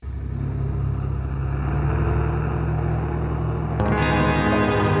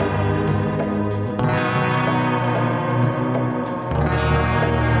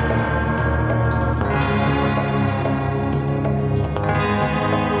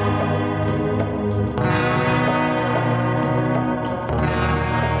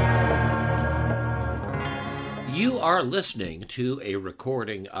are listening to a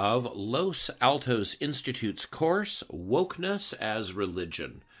recording of Los Altos Institute's course, Wokeness as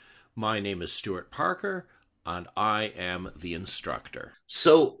Religion. My name is Stuart Parker, and I am the instructor.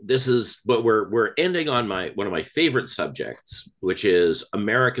 So this is what we're ending on one of my favorite subjects, which is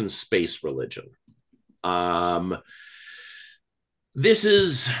American space religion. This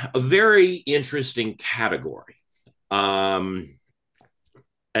is a very interesting category.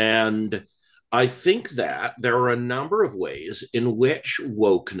 And I think that there are a number of ways in which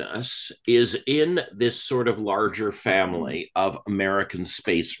wokeness is in this sort of larger family of American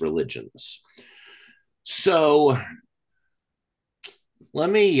space religions. So let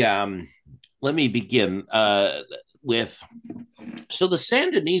me begin with the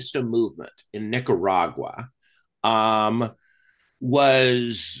Sandinista movement in Nicaragua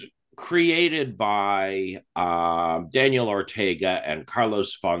was created by Daniel Ortega and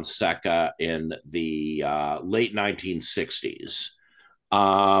Carlos Fonseca in the late 1960s.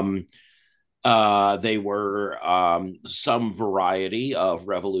 They were some variety of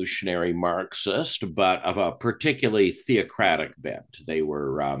revolutionary Marxist, but of a particularly theocratic bent. They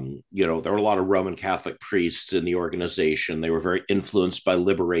were, there were a lot of Roman Catholic priests in the organization. They were very influenced by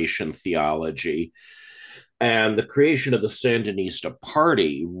liberation theology. And the creation of the Sandinista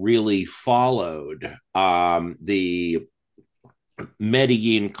Party really followed the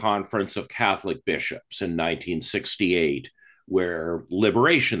Medellin Conference of Catholic Bishops in 1968, where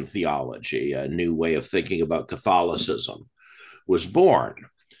liberation theology, a new way of thinking about Catholicism, was born.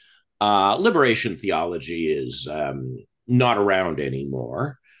 Liberation theology is not around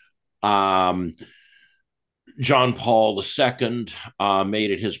anymore. John Paul II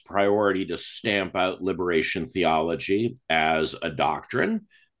made it his priority to stamp out liberation theology as a doctrine,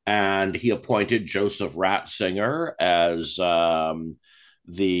 and he appointed Joseph Ratzinger as I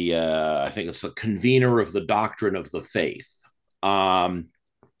think it's the convener of the doctrine of the faith,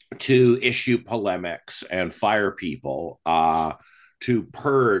 to issue polemics and fire people to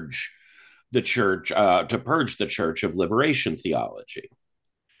purge the church of liberation theology.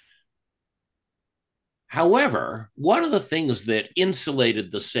 However, one of the things that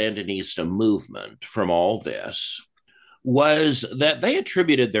insulated the Sandinista movement from all this was that they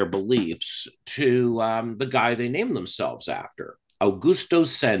attributed their beliefs to the guy they named themselves after, Augusto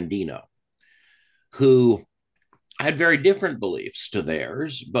Sandino, who had very different beliefs to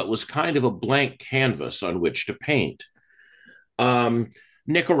theirs, but was kind of a blank canvas on which to paint.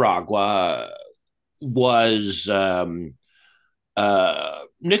 Nicaragua was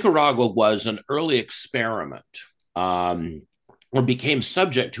an early experiment, or became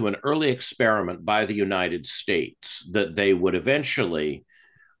subject to an early experiment by the United States that they would eventually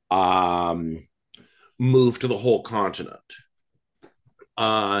move to the whole continent.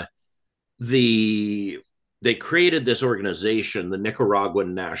 They created this organization, the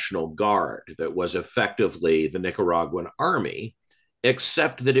Nicaraguan National Guard, that was effectively the Nicaraguan army,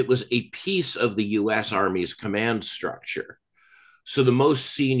 except that it was a piece of the U.S. Army's command structure. So the most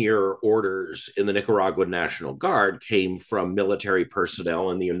senior orders in the Nicaraguan National Guard came from military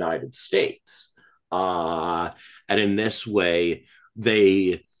personnel in the United States. And in this way,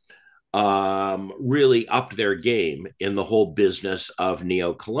 they really upped their game in the whole business of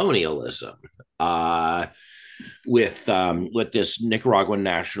neocolonialism with this Nicaraguan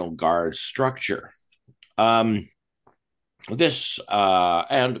National Guard structure. This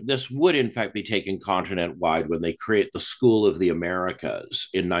would in fact be taken continent-wide when they create the School of the Americas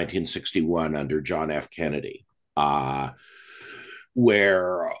in 1961 under John F. Kennedy,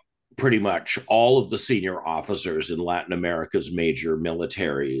 where pretty much all of the senior officers in Latin America's major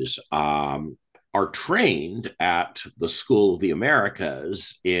militaries are trained at the School of the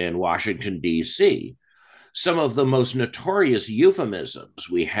Americas in Washington, D.C. Some of the most notorious euphemisms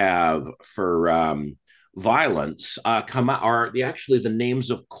we have for violence are actually the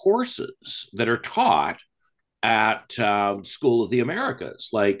names of courses that are taught at School of the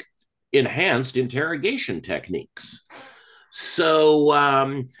Americas, like enhanced interrogation techniques.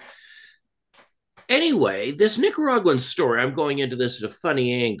 So anyway, this Nicaraguan story, I'm going into this at a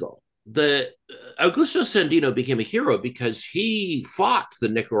funny angle. The Augusto Sandino became a hero because he fought the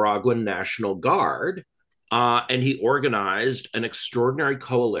Nicaraguan National Guard. And he organized an extraordinary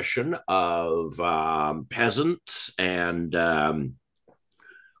coalition of peasants and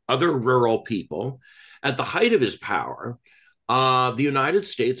other rural people. At the height of his power, the United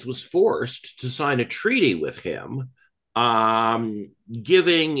States was forced to sign a treaty with him,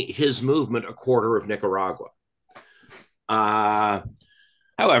 giving his movement a quarter of Nicaragua.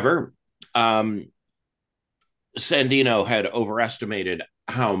 However, Sandino had overestimated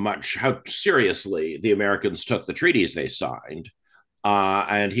how seriously the Americans took the treaties they signed,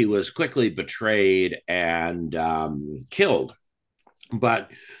 and he was quickly betrayed and killed.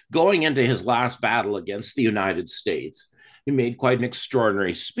 But going into his last battle against the United States, he made quite an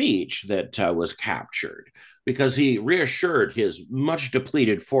extraordinary speech that was captured because he reassured his much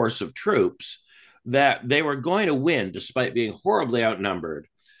depleted force of troops that they were going to win despite being horribly outnumbered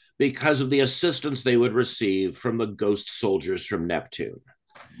because of the assistance they would receive from the ghost soldiers from Neptune.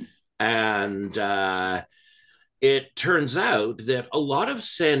 And it turns out that a lot of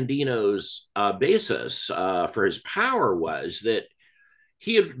Sandino's basis for his power was that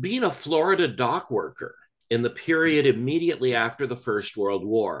he had been a Florida dock worker in the period immediately after the First World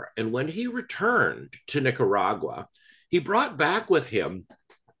War. And when he returned to Nicaragua, he brought back with him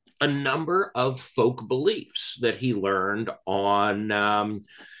a number of folk beliefs that he learned on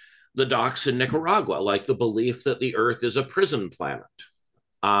the docks in Nicaragua, like the belief that the Earth is a prison planet.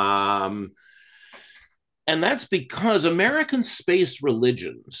 Um, and that's because American space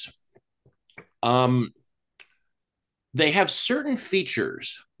religions, um, they have certain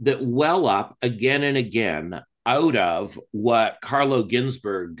features that well up again and again out of what Carlo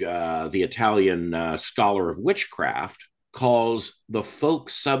Ginzburg, the Italian scholar of witchcraft, calls the folk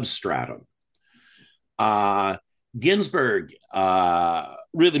substratum. Uh, Ginsburg,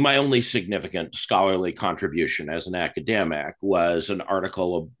 really my only significant scholarly contribution as an academic was an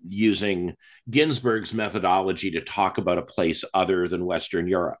article using Ginsburg's methodology to talk about a place other than Western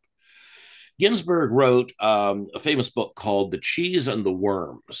Europe. Ginsburg wrote a famous book called The Cheese and the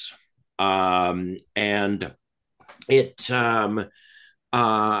Worms. And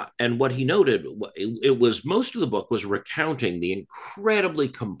what he noted, it was most of the book was recounting the incredibly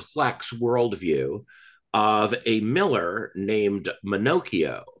complex worldview of a miller named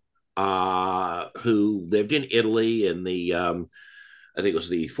Minocchio, who lived in Italy in the I think it was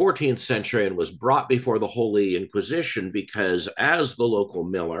the 14th century and was brought before the Holy Inquisition because, as the local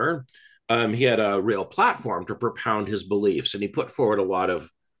miller, he had a real platform to propound his beliefs, and he put forward a lot of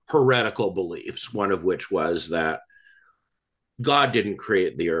heretical beliefs, one of which was that God didn't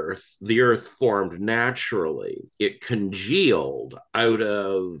create the earth formed naturally, it congealed out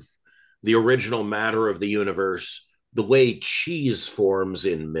of the original matter of the universe the way cheese forms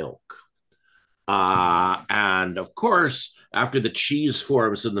in milk. And of course, after the cheese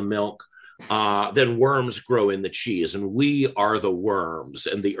forms in the milk, then worms grow in the cheese, and we are the worms,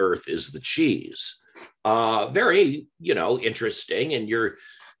 and the earth is the cheese. Very, interesting. And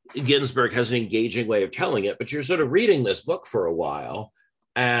Ginsburg has an engaging way of telling it, but you're sort of reading this book for a while,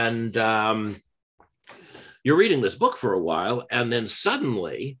 and then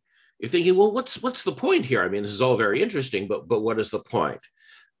suddenly you're thinking, well, what's the point here? I mean, this is all very interesting, but what is the point?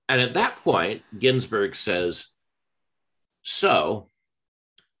 And at that point, Ginsburg says, so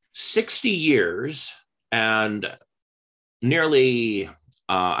 60 years and nearly,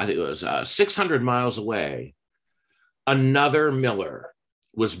 I think it was 600 miles away, another miller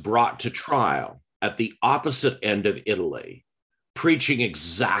was brought to trial at the opposite end of Italy, preaching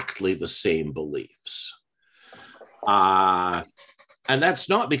exactly the same beliefs. And that's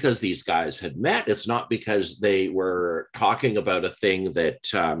not because these guys had met. It's not because they were talking about a thing that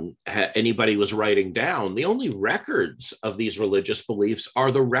anybody was writing down. The only records of these religious beliefs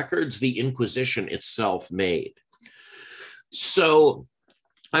are the records the Inquisition itself made. So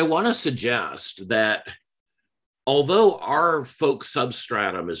I want to suggest that although our folk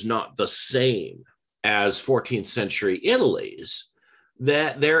substratum is not the same as 14th century Italy's,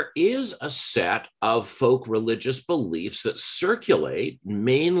 that there is a set of folk religious beliefs that circulate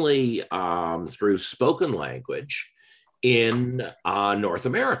mainly through spoken language in North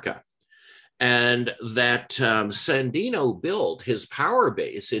America. And that Sandino built his power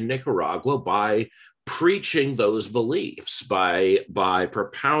base in Nicaragua by preaching those beliefs, by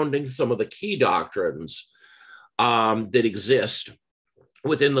propounding some of the key doctrines that exist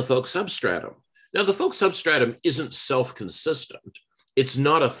within the folk substratum. Now, the folk substratum isn't self-consistent. It's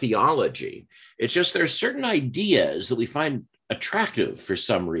not a theology. It's just there's certain ideas that we find attractive for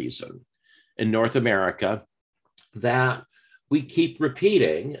some reason in North America that we keep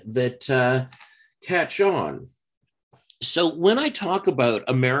repeating that catch on. So when I talk about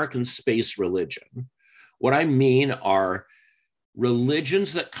American space religion, what I mean are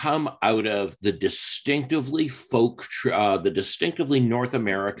religions that come out of the distinctively North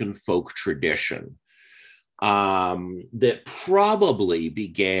American folk tradition. That probably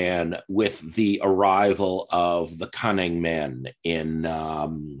began with the arrival of the cunning men in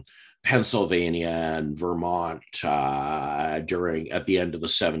Pennsylvania and Vermont at the end of the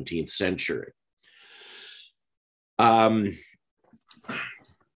 17th century. Um,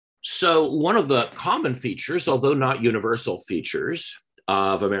 so one of the common features, although not universal features,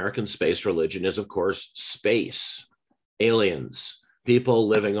 of American space religion is, of course, space, aliens, people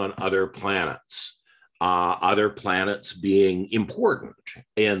living on other planets being important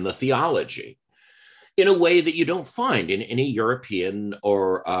in the theology in a way that you don't find in any European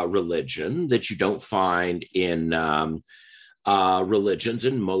or religion, that you don't find in religions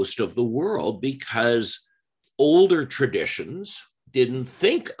in most of the world, because older traditions didn't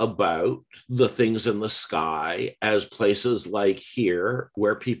think about the things in the sky as places like here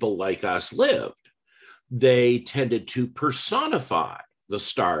where people like us lived. They tended to personify the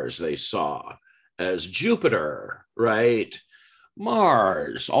stars they saw as Jupiter, right?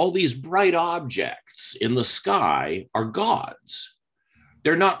 Mars, all these bright objects in the sky are gods.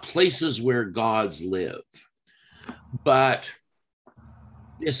 They're not places where gods live. But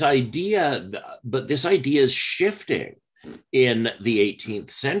this idea is shifting in the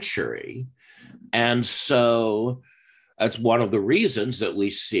 18th century. And so that's one of the reasons that we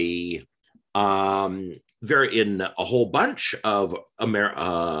see in a whole bunch of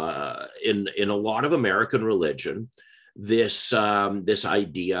in a lot of American religion, this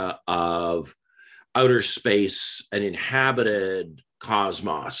idea of outer space, an inhabited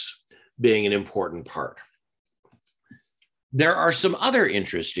cosmos, being an important part. There are some other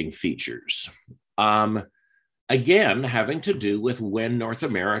interesting features, again, having to do with when North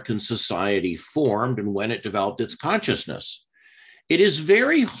American society formed and when it developed its consciousness. It is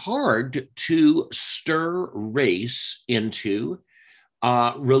very hard to stir race into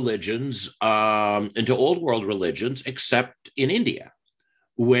religions, into old world religions, except in India,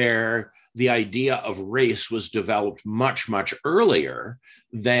 where the idea of race was developed much, much earlier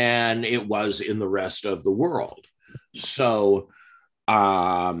than it was in the rest of the world. So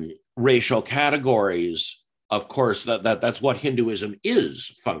racial categories, of course, that's what Hinduism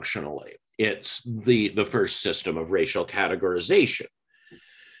is functionally. It's the first system of racial categorization.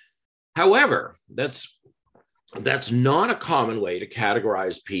 However, that's not a common way to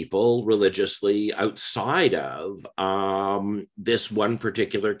categorize people religiously outside of this one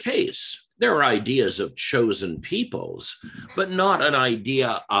particular case. There are ideas of chosen peoples, but not an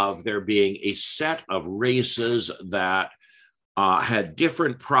idea of there being a set of races that had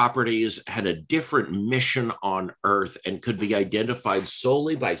different properties, had a different mission on Earth, and could be identified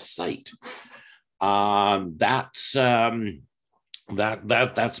solely by sight. That's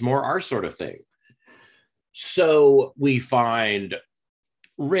more our sort of thing. So we find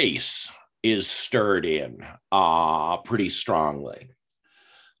race is stirred in pretty strongly.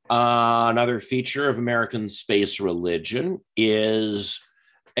 Another feature of American space religion is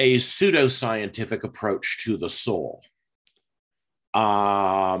a pseudoscientific approach to the soul.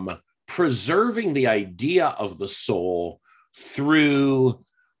 Preserving the idea of the soul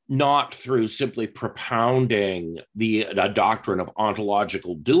not through simply propounding the doctrine of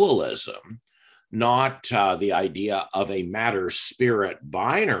ontological dualism, not the idea of a matter-spirit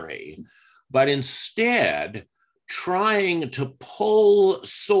binary, but instead trying to pull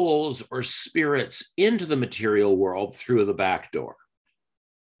souls or spirits into the material world through the back door.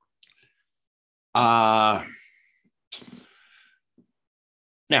 Now,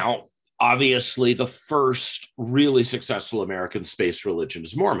 obviously, the first really successful American space religion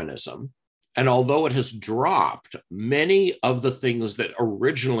is Mormonism. And although it has dropped many of the things that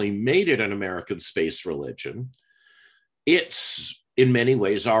originally made it an American space religion, it's in many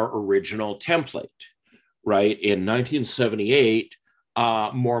ways our original template, right? In 1978,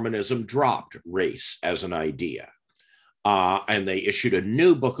 Mormonism dropped race as an idea. And they issued a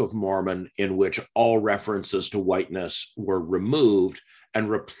new Book of Mormon in which all references to whiteness were removed and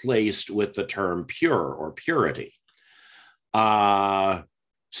replaced with the term pure or purity.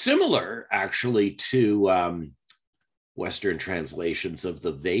 Similar, actually, to Western translations of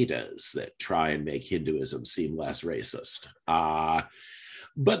the Vedas that try and make Hinduism seem less racist.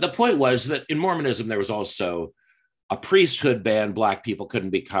 But the point was that in Mormonism, there was also a priesthood ban. Black people couldn't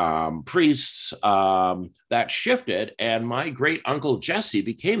become priests. That shifted, and my great uncle Jesse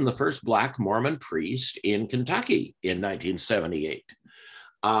became the first Black Mormon priest in Kentucky in 1978.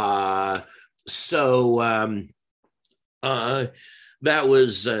 That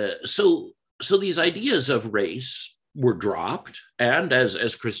was so these ideas of race were dropped, and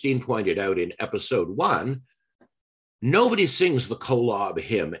as Christine pointed out in episode 1, nobody sings the Kolob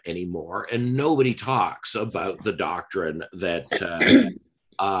hymn anymore, and nobody talks about the doctrine that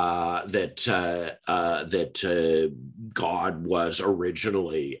God was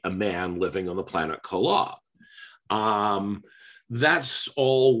originally a man living on the planet Kolob. that's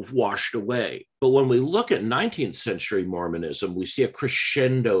all washed away. But when we look at 19th century Mormonism, we see a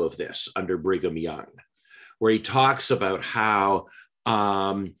crescendo of this under Brigham Young, where he talks about how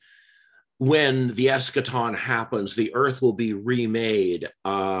when the eschaton happens, the earth will be remade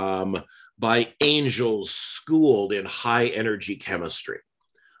by angels schooled in high energy chemistry,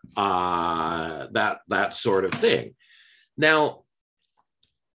 that sort of thing. Now,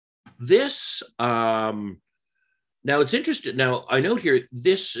 this now it's interesting. Now I note here,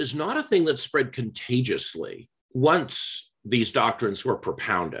 this is not a thing that spread contagiously once these doctrines were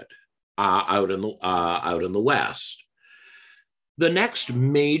propounded out in the West. The next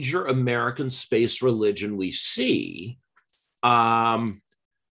major American space religion we see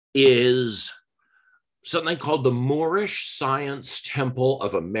is something called the Moorish Science Temple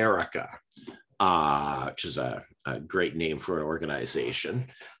of America, which is a great name for an organization.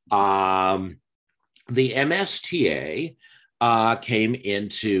 The MSTA came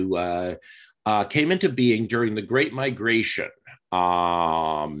into being during the Great Migration,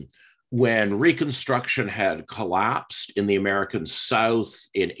 when Reconstruction had collapsed in the American South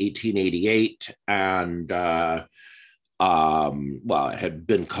in 1888, and it had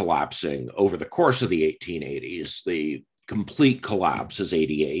been collapsing over the course of the 1880s. The complete collapse is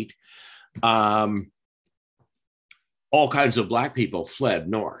 88. All kinds of Black people fled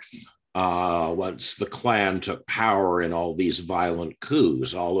north once the Klan took power in all these violent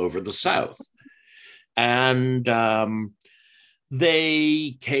coups all over the South. And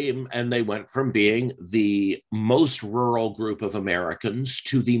they came and they went from being the most rural group of Americans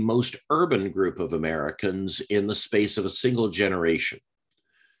to the most urban group of Americans in the space of a single generation.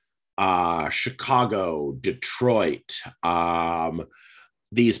 Chicago, Detroit,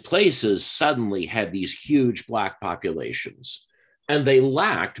 these places suddenly had these huge Black populations, and they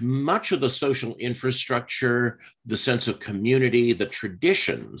lacked much of the social infrastructure, the sense of community, the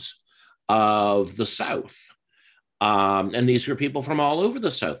traditions of the South. And these were people from all over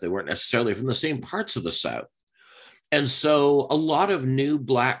the South. They weren't necessarily from the same parts of the South. And so a lot of new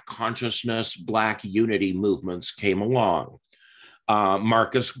Black consciousness, Black unity movements came along.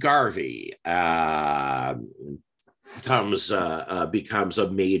 Marcus Garvey becomes a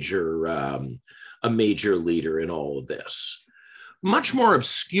major leader in all of this. Much more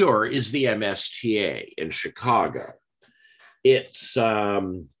obscure is the MSTA in Chicago. It's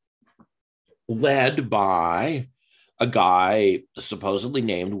led by a guy supposedly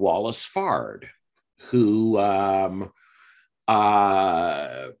named Wallace Fard, who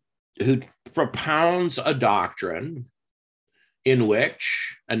propounds a doctrine in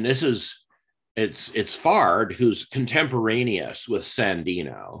which, and it's Fard who's contemporaneous with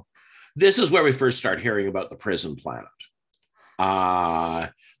Sandino. This is where we first start hearing about the prison planet. There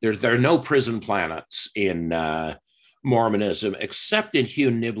are no prison planets in Mormonism, except in Hugh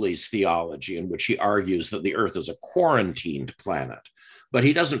Nibley's theology, in which he argues that the Earth is a quarantined planet. But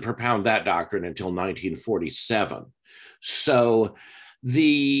he doesn't propound that doctrine until 1947. So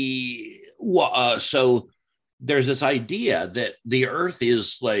there's this idea that the Earth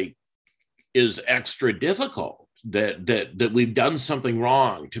is extra difficult, that we've done something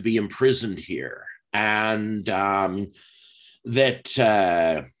wrong to be imprisoned here, and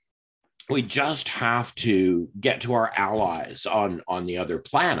that we just have to get to our allies on the other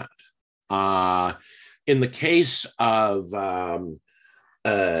planet. In the case of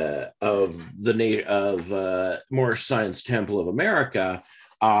Moorish Science Temple of America,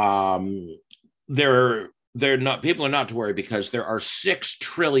 people are not to worry, because there are 6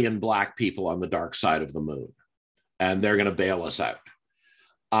 trillion Black people on the dark side of the moon, and they're going to bail us out.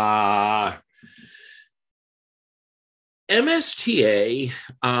 MSTA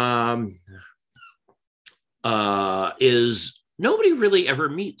is, nobody really ever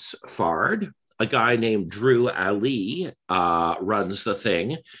meets Fard. A guy named Drew Ali runs the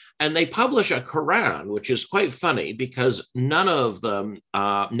thing, and they publish a Quran, which is quite funny because none of them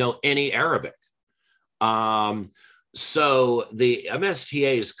know any Arabic. So the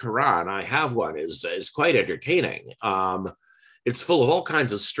MSTA's Quran, I have one, is quite entertaining. It's full of all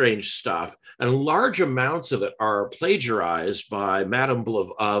kinds of strange stuff, and large amounts of it are plagiarized by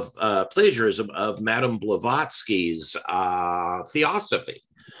plagiarism of Madame Blavatsky's Theosophy.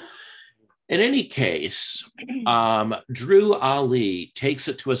 In any case, Drew Ali takes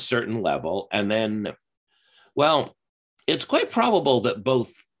it to a certain level, and then, well, it's quite probable that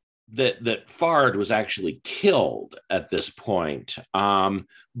that Fard was actually killed at this point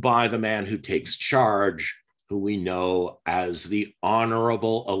by the man who takes charge, who we know as the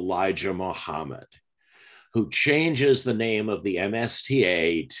Honorable Elijah Muhammad, who changes the name of the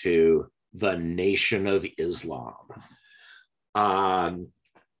MSTA to the Nation of Islam. Um,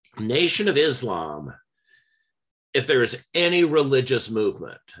 Nation of Islam, if there is any religious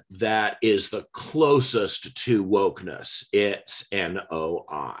movement that is the closest to wokeness, it's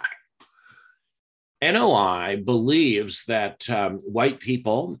NOI. NOI believes that white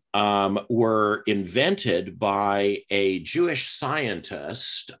people were invented by a Jewish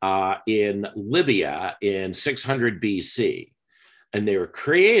scientist in Libya in 600 BC. And they were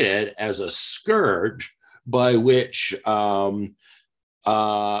created as a scourge by which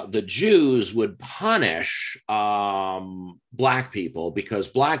the Jews would punish Black people, because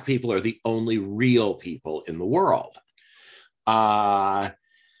Black people are the only real people in the world. Now,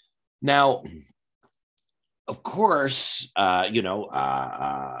 of course,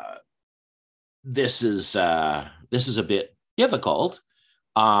 this is a bit difficult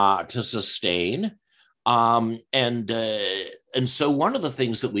to sustain, and so one of the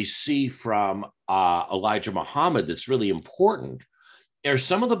things that we see from Elijah Muhammad that's really important are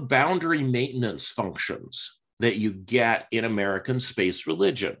some of the boundary maintenance functions that you get in American space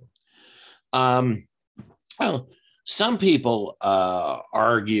religion. Well, some people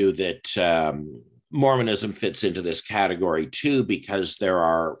argue that Mormonism fits into this category too, because there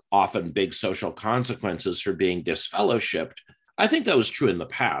are often big social consequences for being disfellowshipped. I think that was true in the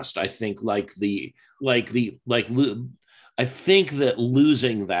past. I think I think that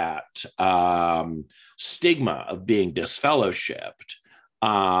losing that stigma of being disfellowshipped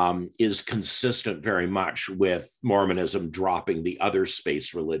is consistent very much with Mormonism dropping the other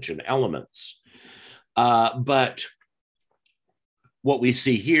space religion elements. But what we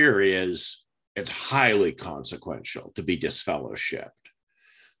see here is it's highly consequential to be disfellowshipped.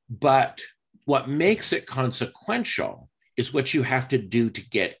 But what makes it consequential is what you have to do to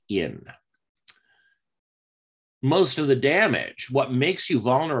get in. Most of the damage, what makes you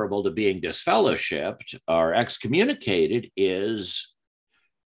vulnerable to being disfellowshipped or excommunicated, is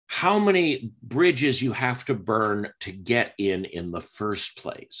how many bridges you have to burn to get in the first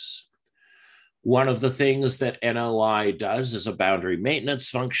place. One of the things that NOI does as a boundary maintenance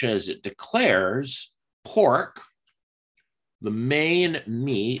function is it declares pork, the main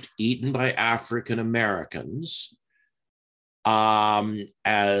meat eaten by African Americans,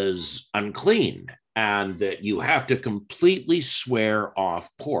 as unclean, and that you have to completely swear off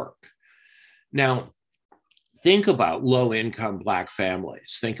pork. Now, think about low-income Black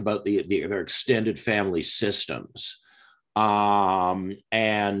families. Think about their extended family systems, and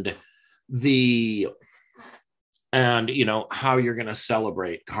how you're going to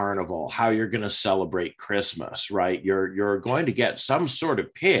celebrate Carnival, how you're going to celebrate Christmas, right? You're going to get some sort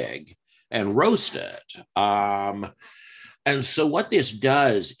of pig and roast it. And so what this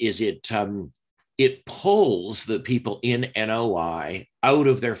does is it pulls the people in NOI out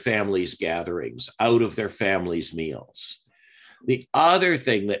of their families' gatherings, out of their families' meals. The other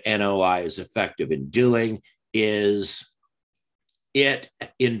thing that NOI is effective in doing is it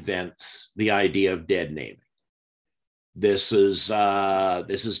invents the idea of dead naming. This is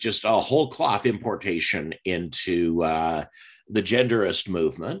just a whole cloth importation into the genderist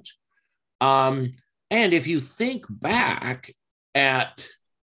movement. And if you think back at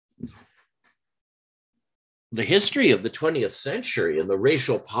the history of the 20th century and the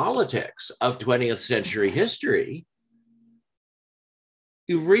racial politics of 20th century history,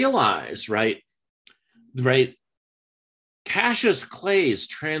 you realize, right? Cassius Clay's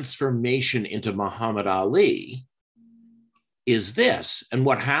transformation into Muhammad Ali is this. And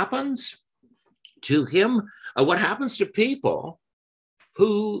what happens to him? What happens to people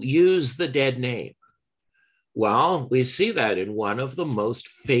who use the dead name? Well, we see that in one of the most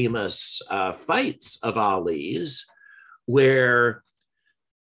famous fights of Ali's, where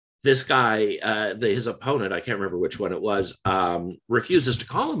this guy, his opponent, I can't remember which one it was, refuses to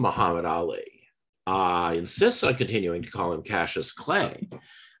call him Muhammad Ali, insists on continuing to call him Cassius Clay.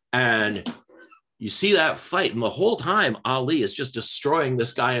 And you see that fight, and the whole time Ali is just destroying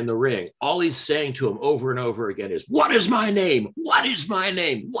this guy in the ring. All he's saying to him over and over again is, "What is my name? What is my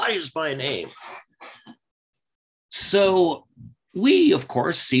name? What is my name?" So we, of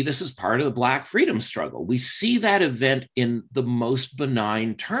course, see this as part of the Black freedom struggle. We see that event in the most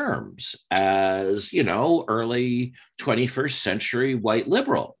benign terms as, early 21st century white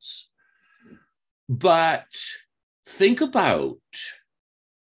liberals. But think about,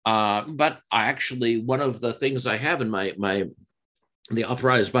 but actually one of the things I have in the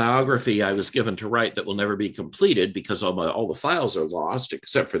authorized biography I was given to write that will never be completed because all the files are lost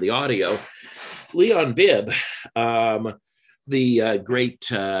except for the audio, Leon Bibb, the great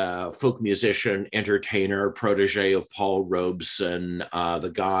folk musician, entertainer, protege of Paul Robeson,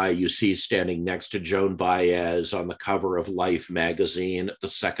 the guy you see standing next to Joan Baez on the cover of Life magazine at the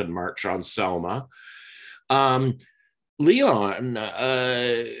Second March on Selma. Leon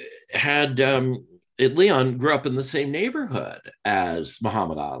Leon grew up in the same neighborhood as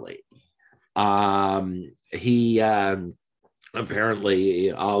Muhammad Ali. He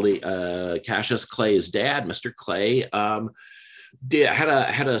apparently Ali Cassius Clay's dad, Mr. Clay,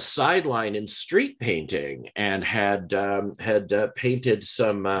 had a sideline in street painting and had painted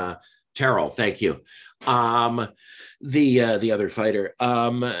some Terrell. Thank you. The other fighter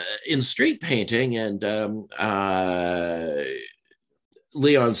in street painting, and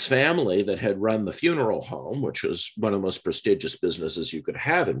Leon's family that had run the funeral home, which was one of the most prestigious businesses you could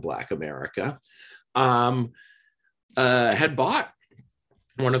have in Black America, had bought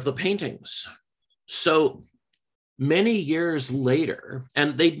one of the paintings. So many years later,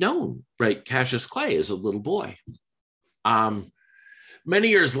 and they'd known, right, Cassius Clay as a little boy. Many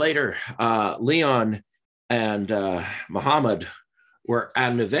years later, Leon and Muhammad were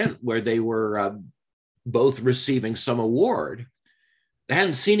at an event where they were both receiving some award. They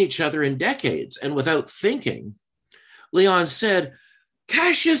hadn't seen each other in decades. And without thinking, Leon said,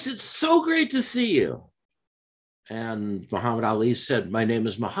 "Cassius, it's so great to see you." And Muhammad Ali said, "My name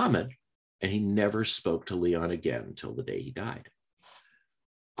is Muhammad." And he never spoke to Leon again until the day he died.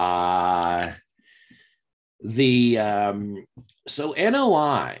 So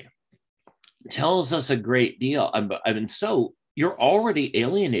NOI tells us a great deal. So you're already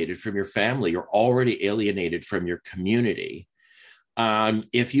alienated from your family. You're already alienated from your community.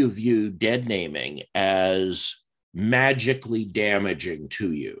 If you view dead naming as magically damaging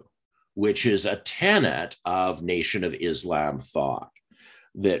to you, which is a tenet of Nation of Islam thought,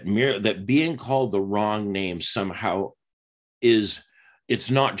 that being called the wrong name somehow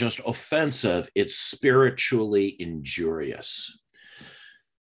it's not just offensive, it's spiritually injurious.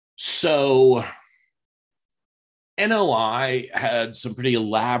 So NOI had some pretty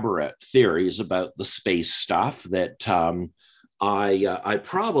elaborate theories about the space stuff that I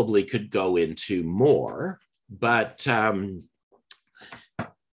probably could go into more, but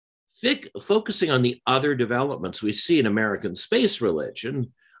focusing on the other developments we see in American space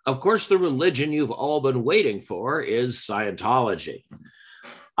religion, of course, the religion you've all been waiting for is Scientology.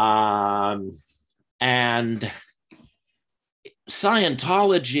 And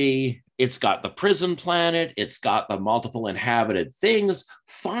Scientology, it's got the prison planet, it's got the multiple inhabited things.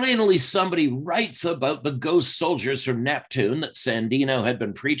 Finally, somebody writes about the ghost soldiers from Neptune that Sandino had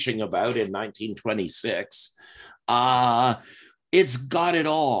been preaching about in 1926. It's got it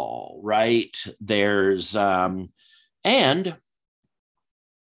all, right? There's, and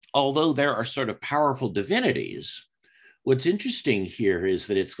although there are sort of powerful divinities, what's interesting here is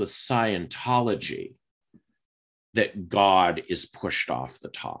that it's with Scientology that God is pushed off the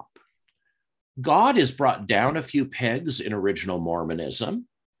top. God is brought down a few pegs in original Mormonism.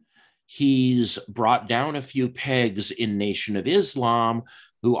 He's brought down a few pegs in Nation of Islam,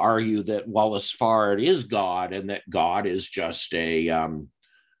 who argue that Wallace Fard is God and that God is just a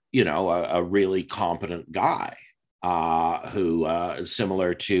really competent guy who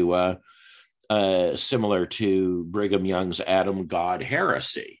similar to Brigham Young's Adam God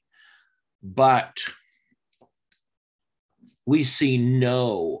heresy. But we see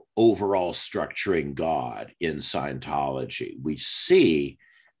no overall structuring God in Scientology. We see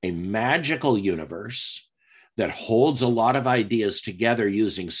a magical universe that holds a lot of ideas together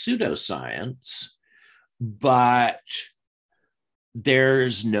using pseudoscience, but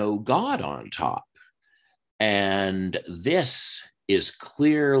there's no God on top. And this is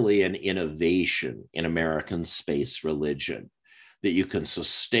clearly an innovation in American space religion, that you can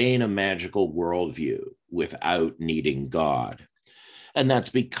sustain a magical worldview without needing God. And that's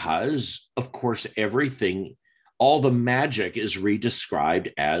because, of course, all the magic is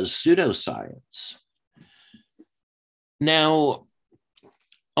redescribed as pseudoscience. Now,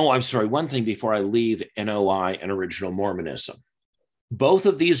 I'm sorry, one thing before I leave NOI and original Mormonism. Both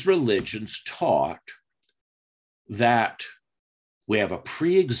of these religions taught that we have a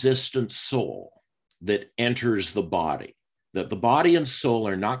pre-existent soul that enters the body, that the body and soul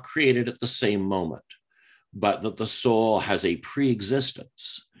are not created at the same moment, but that the soul has a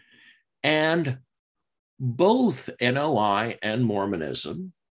pre-existence. And both NOI and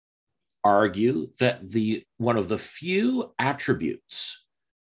Mormonism argue that one of the few attributes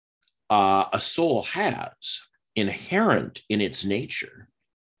a soul has inherent in its nature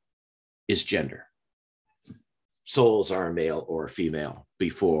is gender. Souls are male or female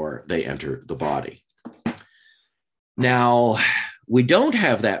before they enter the body. Now, we don't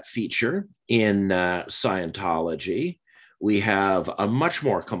have that feature in Scientology. We have a much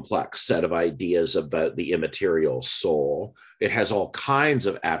more complex set of ideas about the immaterial soul. It has all kinds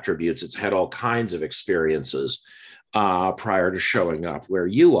of attributes, it's had all kinds of experiences prior to showing up where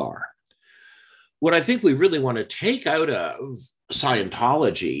you are. What I think we really want to take out of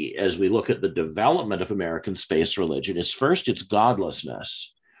Scientology as we look at the development of American space religion is first its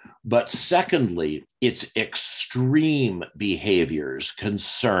godlessness, but secondly, its extreme behaviors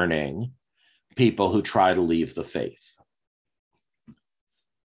concerning people who try to leave the faith.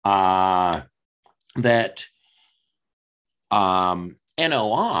 That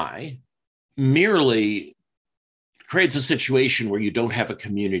NOI merely creates a situation where you don't have a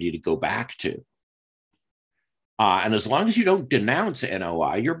community to go back to. And as long as you don't denounce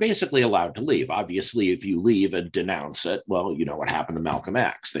NOI, you're basically allowed to leave. Obviously, if you leave and denounce it, well, you know what happened to Malcolm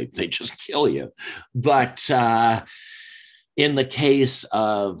X. They just kill you. But in the case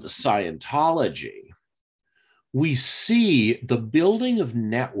of Scientology, we see the building of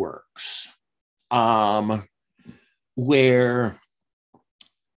networks where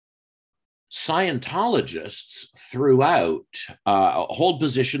Scientologists throughout hold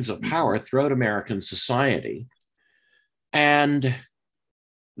positions of power throughout American society, and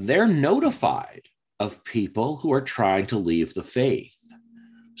they're notified of people who are trying to leave the faith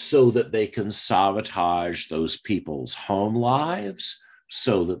so that they can sabotage those people's home lives,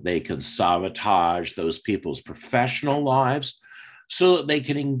 so that they can sabotage those people's professional lives, so that they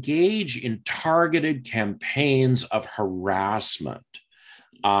can engage in targeted campaigns of harassment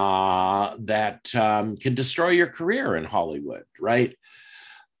that can destroy your career in Hollywood, right?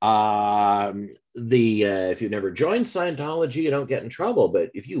 If you never joined Scientology, you don't get in trouble.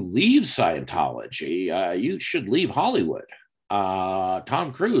 But if you leave Scientology, you should leave Hollywood.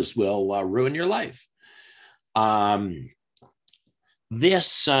 Tom Cruise will ruin your life. This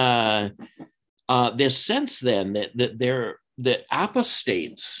sense then that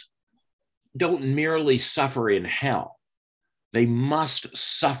apostates don't merely suffer in hell; they must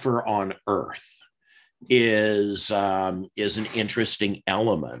suffer on earth. Is an interesting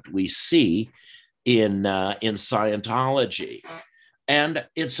element we see in Scientology. And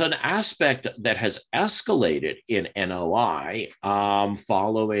it's an aspect that has escalated in NOI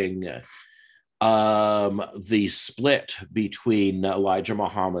following the split between Elijah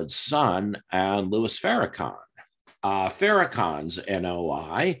Muhammad's son and Louis Farrakhan. Farrakhan's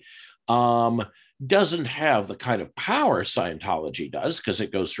NOI doesn't have the kind of power Scientology does because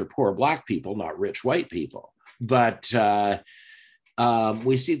it goes for poor Black people, not rich white people. But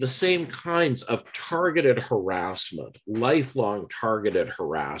we see the same kinds of targeted harassment, lifelong targeted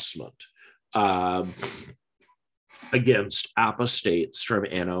harassment against apostates from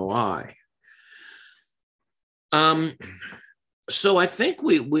NOI. So I think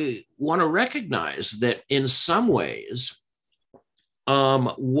we want to recognize that in some ways,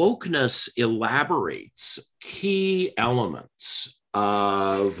 wokeness elaborates key elements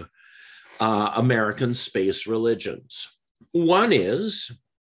of American space religions. One is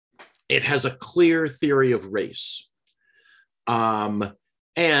it has a clear theory of race, and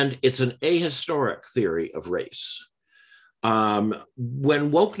it's an ahistoric theory of race. When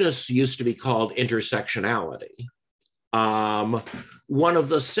wokeness used to be called intersectionality, one of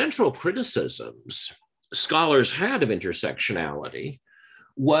the central criticisms scholars had of intersectionality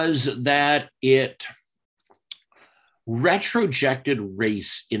was that it retrojected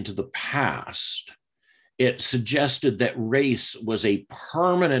race into the past. It suggested that race was a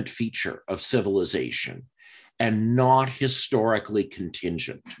permanent feature of civilization and not historically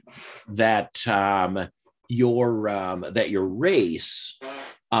contingent. That your race,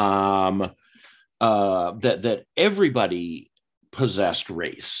 that everybody possessed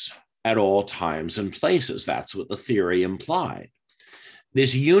race at all times and places. That's what the theory implied.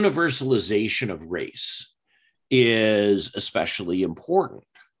 This universalization of race is especially important.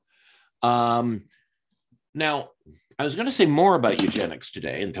 Now, I was going to say more about eugenics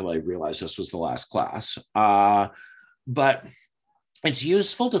today until I realized this was the last class, but it's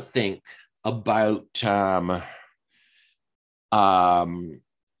useful to think about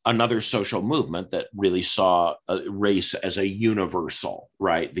another social movement that really saw race as a universal,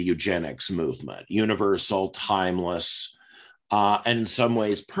 right? The eugenics movement, universal, timeless, and in some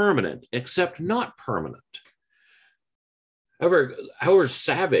ways permanent, except not permanent. However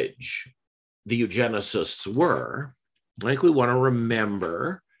savage the eugenicists were, I think we want to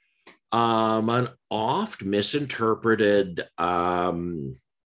remember an oft misinterpreted and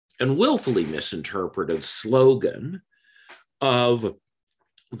willfully misinterpreted slogan of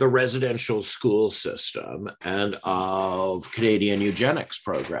the residential school system and of Canadian eugenics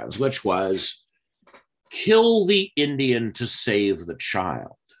programs, which was kill the Indian to save the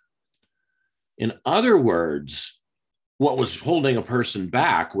child. In other words, what was holding a person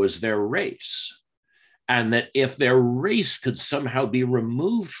back was their race. And that if their race could somehow be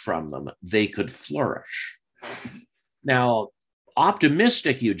removed from them, they could flourish. Now,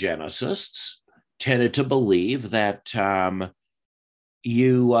 optimistic eugenicists tended to believe that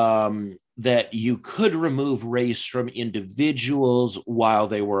you could remove race from individuals while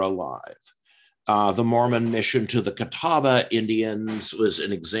they were alive. The Mormon mission to the Catawba Indians was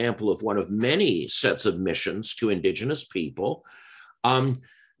an example of one of many sets of missions to indigenous people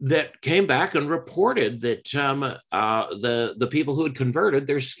that came back and reported that the people who had converted,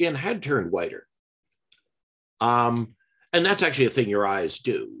 their skin had turned whiter. And that's actually a thing your eyes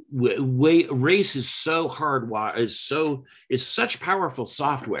do. Race is so hardwired, is such powerful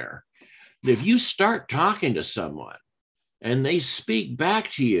software that if you start talking to someone and they speak back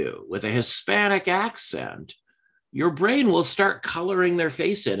to you with a Hispanic accent, your brain will start coloring their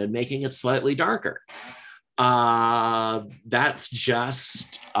face in and making it slightly darker. That's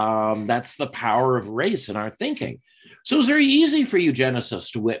the power of race in our thinking. So it's very easy for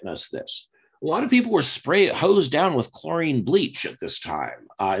eugenicists to witness this. A lot of people were hosed down with chlorine bleach at this time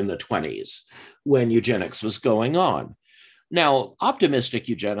in the 20s when eugenics was going on. Now, optimistic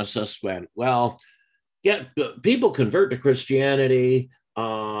eugenicists went, well, get people convert to Christianity,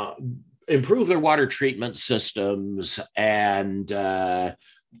 improve their water treatment systems, and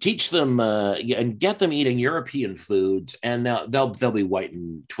teach them and get them eating European foods, and they'll be white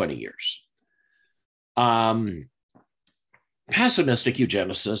in 20 years. Pessimistic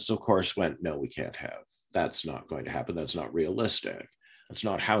eugenicists, of course, went, no, we can't have. That's not going to happen. That's not realistic. That's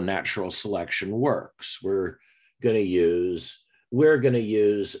not how natural selection works. We're going to use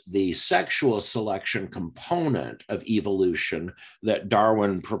the sexual selection component of evolution that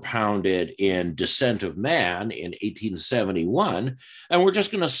Darwin propounded in Descent of Man in 1871, and we're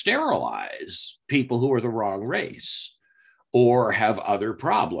just going to sterilize people who are the wrong race or have other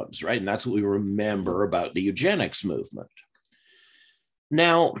problems, right? And that's what we remember about the eugenics movement.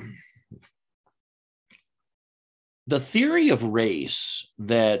 Now, the theory of race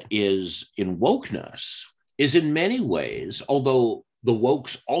that is in wokeness is in many ways, although the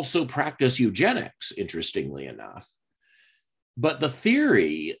wokes also practice eugenics, interestingly enough, but the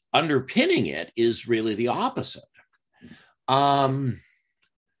theory underpinning it is really the opposite. One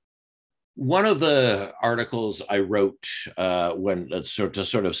of the articles I wrote to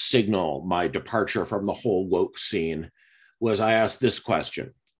sort of signal my departure from the whole woke scene was I asked this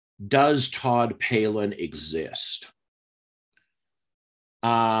question: does Todd Palin exist?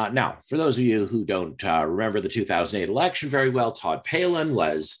 Now, for those of you who don't remember the 2008 election very well, Todd Palin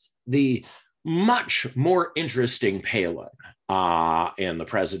was the much more interesting Palin in the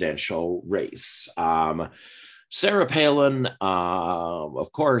presidential race. Sarah Palin,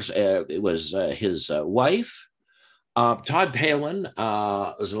 of course, it was his wife. Todd Palin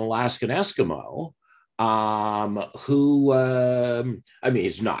is an Alaskan Eskimo who,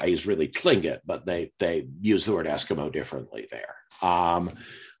 he's really Tlingit, but they use the word Eskimo differently there.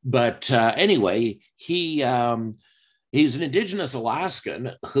 Anyway, he's an indigenous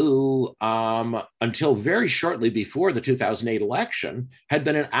Alaskan who, until very shortly before the 2008 election, had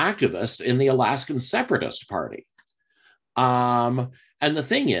been an activist in the Alaskan Separatist Party. And the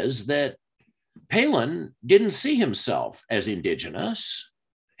thing is that Palin didn't see himself as indigenous.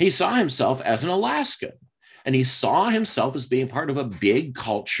 He saw himself as an Alaskan, and he saw himself as being part of a big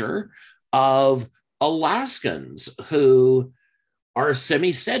culture of Alaskans who are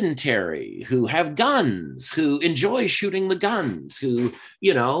semi-sedentary, who have guns, who enjoy shooting the guns, who,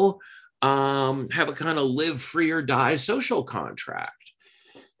 have a kind of live free or die social contract.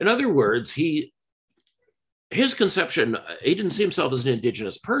 In other words, his conception, he didn't see himself as an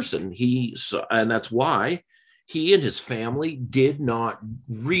indigenous person. And that's why he and his family did not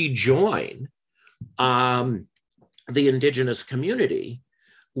rejoin the indigenous community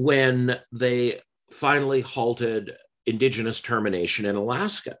when they finally halted indigenous termination in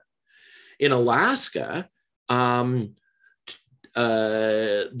Alaska. In Alaska, they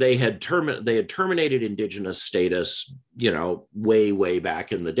had terminated indigenous status, way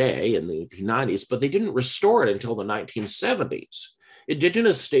back in the day in the 1890s, but they didn't restore it until the 1970s.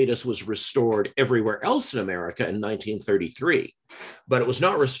 Indigenous status was restored everywhere else in America in 1933, but it was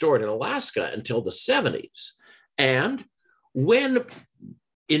not restored in Alaska until the 70s. And when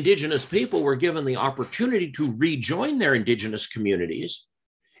indigenous people were given the opportunity to rejoin their indigenous communities,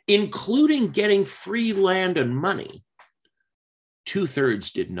 including getting free land and money,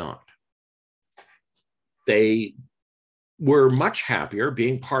 2/3 did not. They were much happier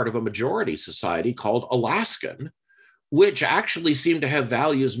being part of a majority society called Alaskan, which actually seemed to have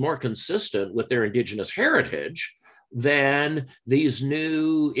values more consistent with their indigenous heritage than these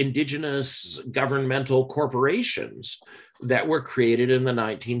new indigenous governmental corporations that were created in the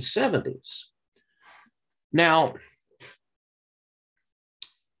 1970s. Now,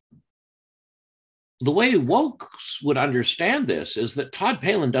 the way wokes would understand this is that Todd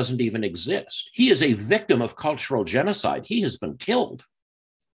Palin doesn't even exist. He is a victim of cultural genocide. He has been killed,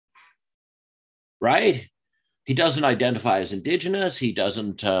 right? He doesn't identify as indigenous. He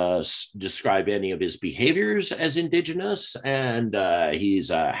doesn't describe any of his behaviors as indigenous. And he's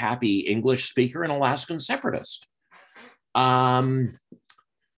a happy English speaker and Alaskan separatist.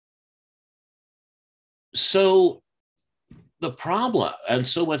 So the problem, and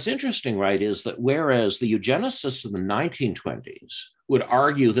so what's interesting, right, is that whereas the eugenicists in the 1920s would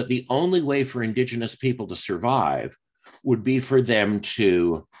argue that the only way for indigenous people to survive would be for them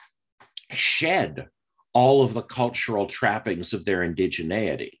to shed all of the cultural trappings of their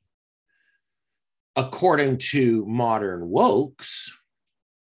indigeneity. According to modern wokes,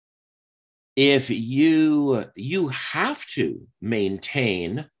 if you have to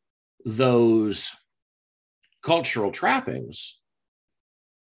maintain those cultural trappings,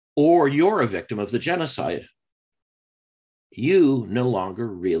 or you're a victim of the genocide, you no longer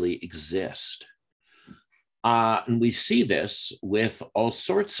really exist. And we see this with all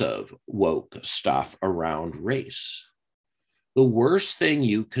sorts of woke stuff around race. The worst thing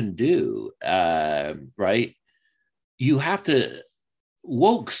you can do, right? You have to,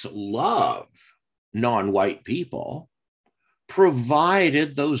 wokes love non-white people,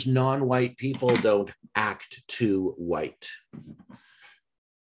 provided those non-white people don't act too white.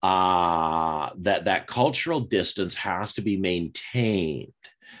 That cultural distance has to be maintained.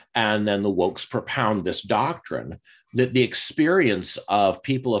 And then the wokes propound this doctrine that the experience of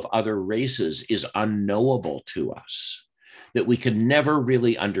people of other races is unknowable to us, that we can never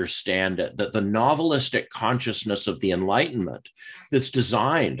really understand it, that the novelistic consciousness of the Enlightenment that's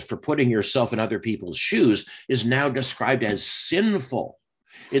designed for putting yourself in other people's shoes is now described as sinful.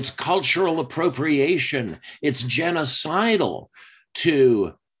 It's cultural appropriation. It's genocidal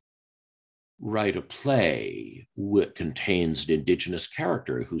to write a play that contains an indigenous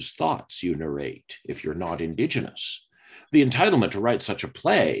character whose thoughts you narrate if you're not indigenous. The entitlement to write such a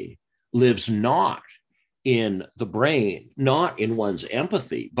play lives not in the brain, not in one's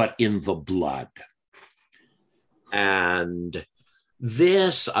empathy, but in the blood. And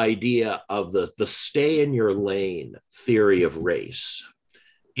this idea of the stay in your lane theory of race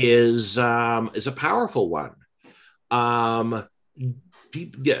is a powerful one.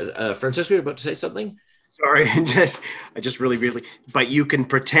 Francisco, you're about to say something? Sorry, I just really, but you can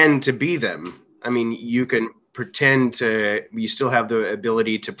pretend to be them. I mean, you can pretend to, you still have the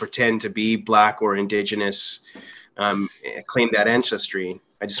ability to pretend to be Black or Indigenous, claim that ancestry.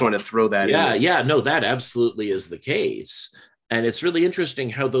 I just want to throw that in there. Yeah, no, that absolutely is the case. And it's really interesting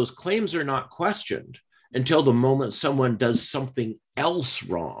how those claims are not questioned until the moment someone does something else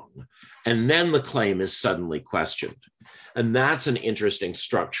wrong. And then the claim is suddenly questioned. And that's an interesting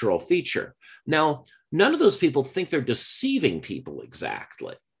structural feature. Now, none of those people think they're deceiving people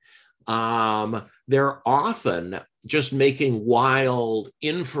exactly. They're often just making wild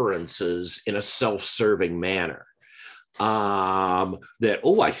inferences in a self-serving manner. That,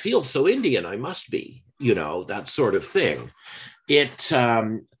 oh, I feel so Indian, I must be, that sort of thing.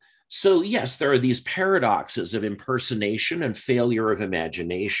 So yes, there are these paradoxes of impersonation and failure of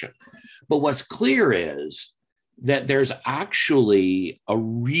imagination. But what's clear is that there's actually a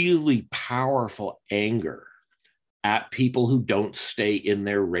really powerful anger at people who don't stay in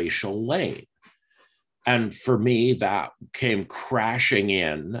their racial lane. And for me, that came crashing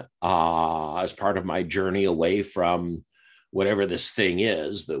in as part of my journey away from whatever this thing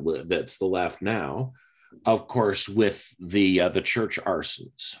is that's the left now, of course, with the church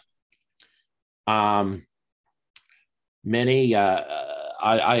arsons.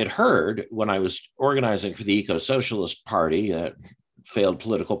 I had heard when I was organizing for the Eco-Socialist Party, a failed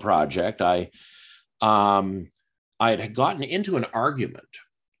political project, I had gotten into an argument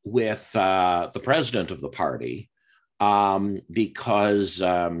with the president of the party because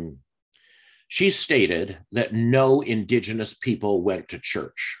she stated that no Indigenous people went to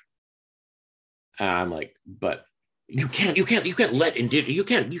church. And I'm like, but you can't let an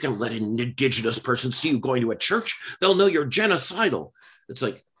Indigenous person see you going to a church. They'll know you're genocidal. It's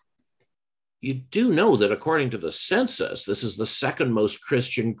like, you do know that according to the census, this is the second most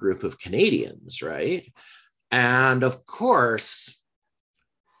Christian group of Canadians, right? And of course,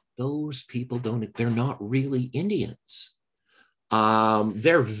 those people they're not really Indians.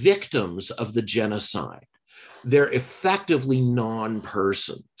 They're victims of the genocide. They're effectively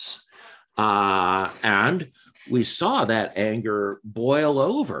non-persons. And we saw that anger boil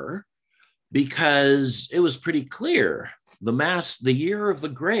over because it was pretty clear the year of the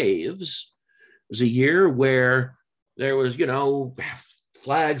graves was a year where there was,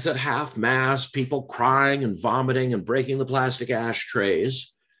 flags at half mast, people crying and vomiting and breaking the plastic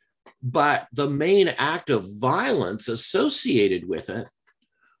ashtrays. But the main act of violence associated with it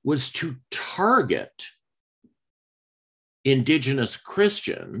was to target Indigenous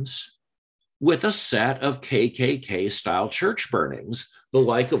Christians with a set of KKK style church burnings, the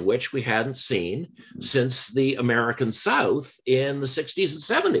like of which we hadn't seen since the American South in the 60s and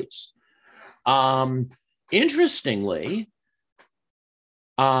 70s. Interestingly,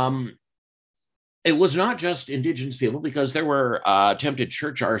 it was not just Indigenous people, because there were attempted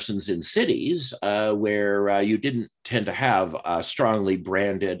church arsons in cities where you didn't tend to have strongly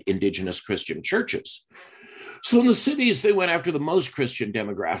branded Indigenous Christian churches. So in the cities, they went after the most Christian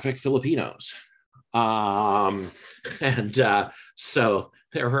demographic, Filipinos. So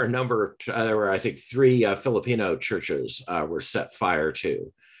there were I think 3 Filipino churches were set fire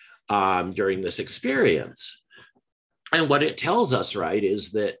to during this experience. And what it tells us, right,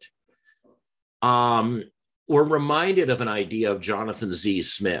 is that we're reminded of an idea of Jonathan Z.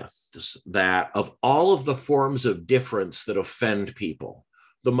 Smith, that of all of the forms of difference that offend people,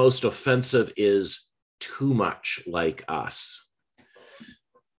 the most offensive is too much like us.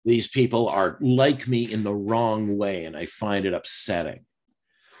 These people are like me in the wrong way, and I find it upsetting.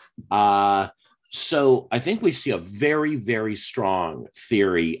 So I think we see a very, very strong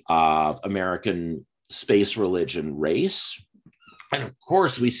theory of American space, religion, race. And of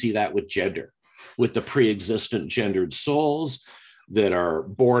course, we see that with gender, with the pre-existent gendered souls that are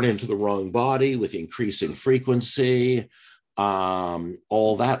born into the wrong body with increasing frequency,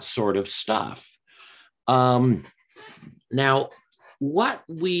 all that sort of stuff. Now, what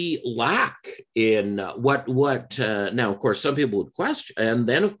we lack in now, of course, some people would question, and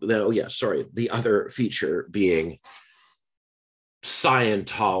then, the other feature being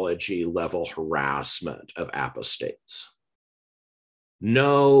Scientology level harassment of apostates.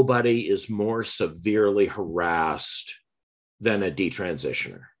 Nobody is more severely harassed than a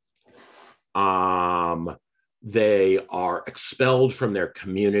detransitioner. They are expelled from their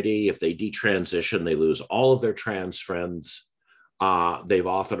community. If they detransition, they lose all of their trans friends. They've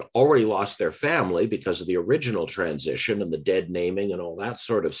often already lost their family because of the original transition and the dead naming and all that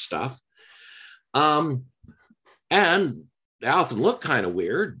sort of stuff. And they often look kind of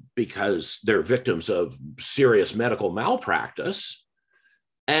weird because they're victims of serious medical malpractice.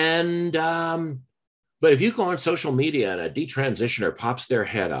 And but if you go on social media and a detransitioner pops their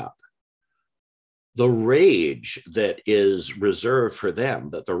head up, the rage that is reserved for them,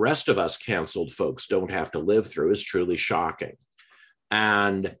 that the rest of us canceled folks don't have to live through, is truly shocking.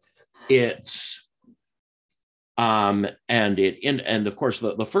 And it's and of course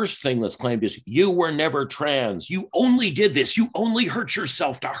the first thing that's claimed is, you were never trans, you only did this, you only hurt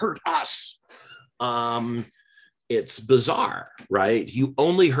yourself to hurt us. It's bizarre, right? You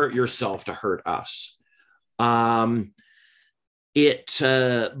only hurt yourself to hurt us. But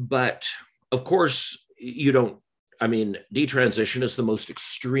of course, detransition is the most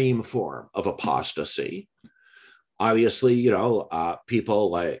extreme form of apostasy. Obviously,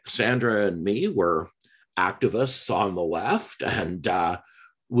 people like Sandra and me were activists on the left, and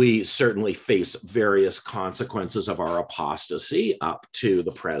we certainly face various consequences of our apostasy up to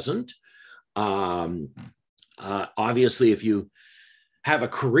the present. Obviously, if you have a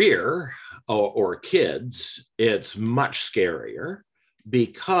career or kids, it's much scarier,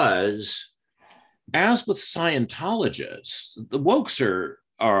 because as with Scientologists, the wokes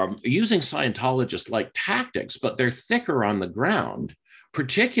are using Scientologist-like tactics, but they're thicker on the ground,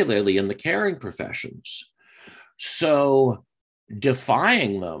 particularly in the caring professions. So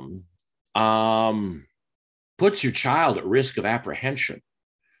defying them puts your child at risk of apprehension.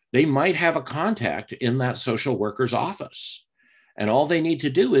 They might have a contact in that social worker's office, and all they need to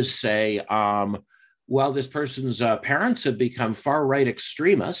do is say, well, this person's parents have become far-right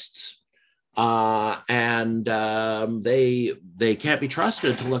extremists, and they can't be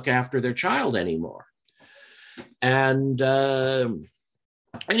trusted to look after their child anymore. And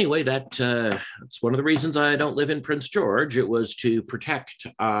anyway, that's one of the reasons I don't live in Prince George. It was to protect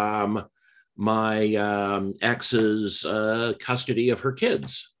my ex's custody of her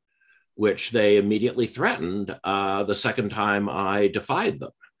kids, which they immediately threatened the second time I defied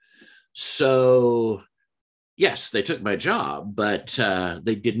them. So Yes, they took my job, but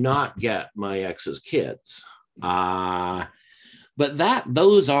they did not get my ex's kids. Uh, but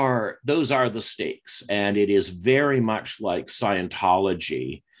those are the stakes, and it is very much like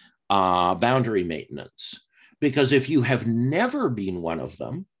Scientology, boundary maintenance. Because if you have never been one of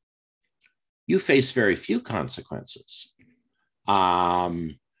them, you face very few consequences.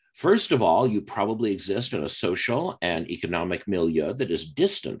 Um, First of all, you probably exist in a social and economic milieu that is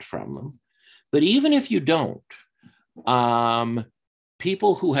distant from them. But even if you don't, um,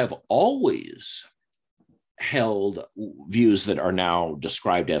 people who have always held views that are now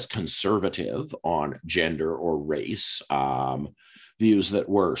described as conservative on gender or race, views that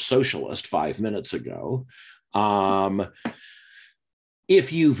were socialist 5 minutes ago. Um,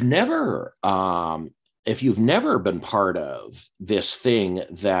 if you've never been part of this thing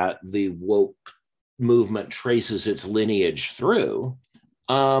that the woke movement traces its lineage through,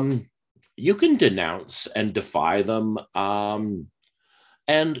 um, you can denounce and defy them,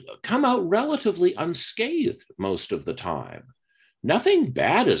 and come out relatively unscathed most of the time. Nothing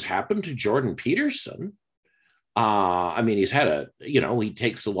bad has happened to Jordan Peterson. I mean, he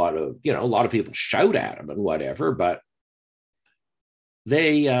takes a lot of people shout at him and whatever, but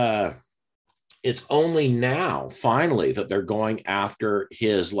they, it's only now, finally, that they're going after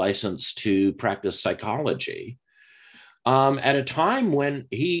his license to practice psychology, at a time when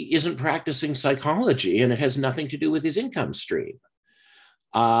he isn't practicing psychology and it has nothing to do with his income stream.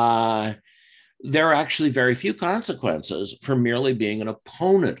 Uh, there are actually very few consequences for merely being an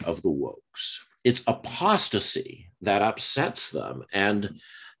opponent of the wokes. It's apostasy that upsets them and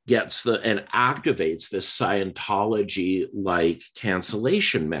activates this Scientology like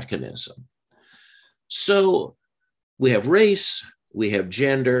cancellation mechanism. So we have race, we have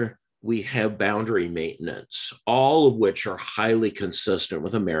gender, we have boundary maintenance, all of which are highly consistent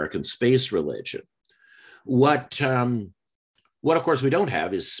with American space religion. What of course we don't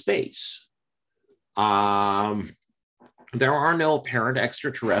have is space. There are no apparent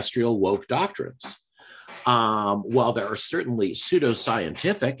extraterrestrial woke doctrines. While there are certainly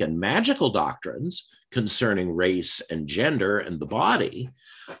pseudoscientific and magical doctrines concerning race and gender and the body,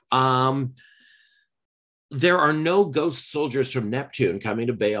 there are no ghost soldiers from Neptune coming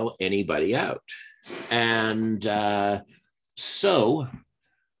to bail anybody out. And so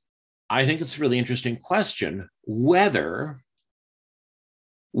I think it's a really interesting question whether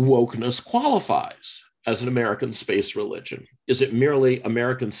wokeness qualifies as an American space religion. Is it merely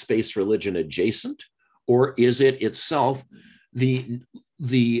American space religion adjacent, or is it itself the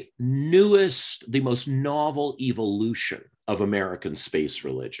newest, the most novel evolution of American space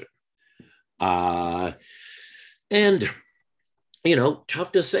religion? And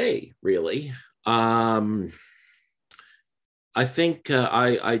tough to say, really. I think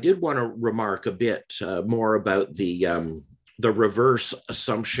I did want to remark a bit more about the reverse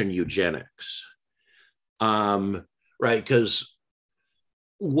assumption eugenics, right? Because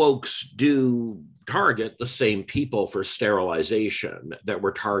wokes do target the same people for sterilization that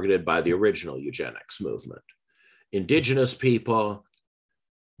were targeted by the original eugenics movement: indigenous people,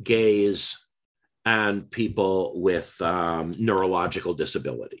 gays, and people with neurological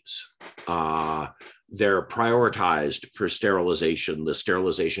disabilities. They're prioritized for sterilization. The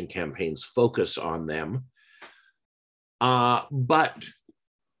sterilization campaigns focus on them. But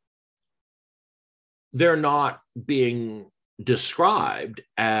they're not being described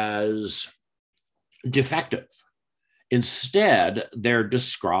as defective. Instead, they're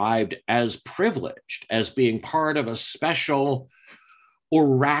described as privileged, as being part of a special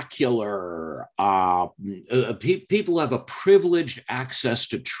oracular, people have a privileged access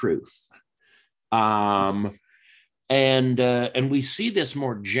to truth. And we see this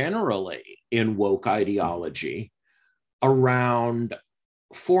more generally in woke ideology around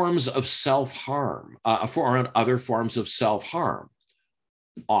forms of self-harm, around other forms of self-harm,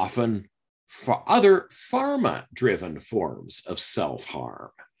 often for other pharma-driven forms of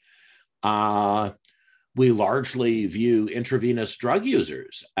self-harm. We largely view intravenous drug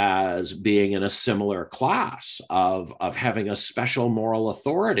users as being in a similar class of having a special moral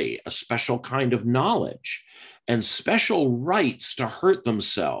authority, a special kind of knowledge, and special rights to hurt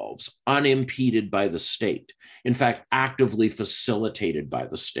themselves unimpeded by the state. In fact, actively facilitated by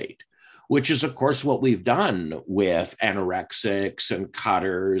the state, which is, of course, what we've done with anorexics and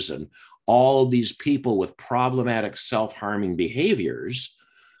cutters and all these people with problematic self-harming behaviors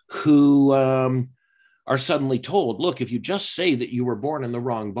who are suddenly told, look, if you just say that you were born in the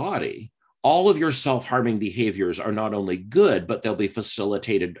wrong body, all of your self-harming behaviors are not only good, but they'll be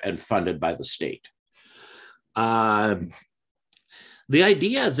facilitated and funded by the state. The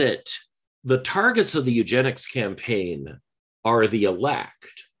idea that the targets of the eugenics campaign are the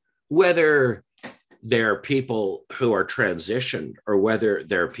elect, whether they're people who are transitioned or whether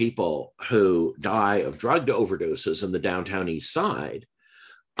they're people who die of drug overdoses in the downtown east side.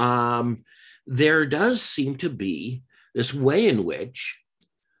 There does seem to be this way in which,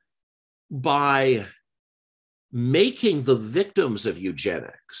 by making the victims of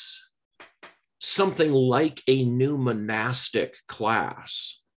eugenics something like a new monastic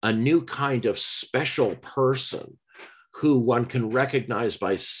class, a new kind of special person who one can recognize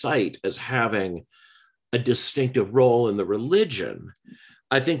by sight as having a distinctive role in the religion,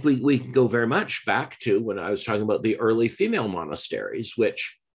 I think we can go very much back to when I was talking about the early female monasteries,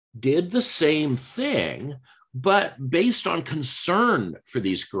 which did the same thing, but based on concern for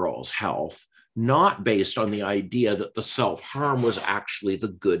these girls' health, not based on the idea that the self-harm was actually the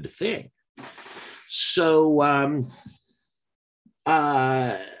good thing. So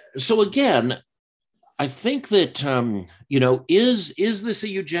again, I think that is this a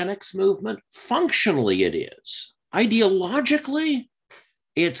eugenics movement? Functionally, it is. Ideologically,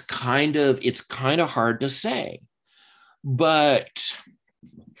 it's kind of hard to say, but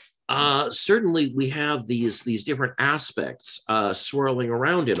certainly we have these different aspects swirling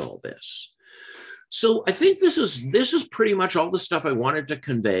around in all this. So I think this is pretty much all the stuff I wanted to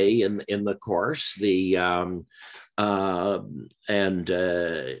convey in the course. I'm sorry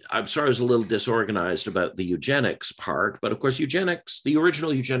I was a little disorganized about the eugenics part, but of course the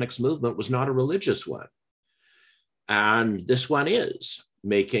original eugenics movement was not a religious one. And this one is,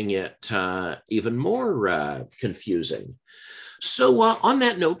 making it even more confusing. So on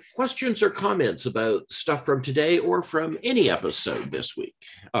that note, questions or comments about stuff from today or from any episode this week,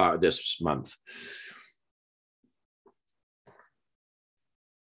 this month?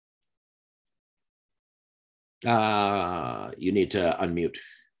 You need to unmute.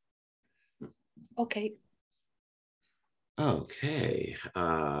 Okay. Okay.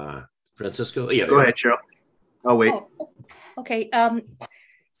 Francisco? Yeah. Go ahead, Cheryl. Oh, wait. Oh, okay.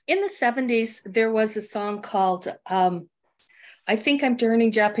 In the 70s, there was a song called I Think I'm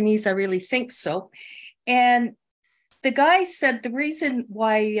Turning Japanese, I Really Think So. And the guy said the reason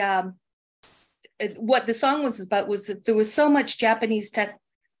why, what the song was about was that there was so much Japanese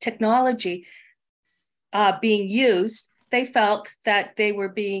technology being used, they felt that they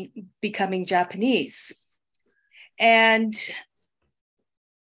were becoming Japanese. And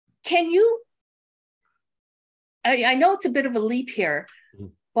can you, I know it's a bit of a leap here,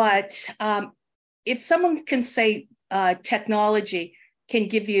 but if someone can say technology can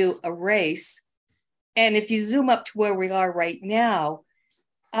give you a race, and if you zoom up to where we are right now,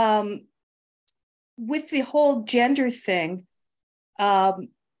 with the whole gender thing,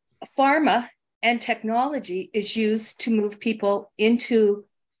 pharma and technology is used to move people into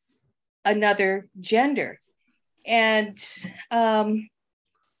another gender. And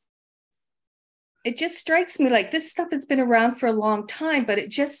it just strikes me like this stuff has been around for a long time, but it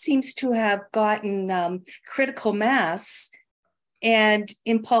just seems to have gotten critical mass and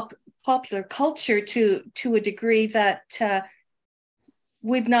in popular culture to a degree that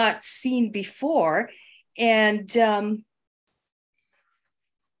we've not seen before. And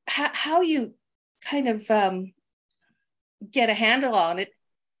how you kind of get a handle on it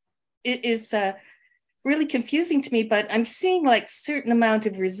is really confusing to me, but I'm seeing like certain amount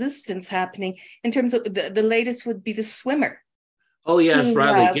of resistance happening in terms of the latest would be the swimmer. Oh yes,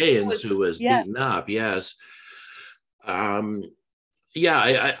 Riley Gaines, who was beaten up. Yes. So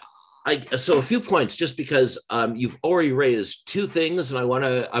a few points, just because you've already raised two things, and I want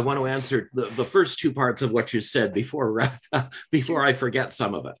to answer the first two parts of what you said before I forget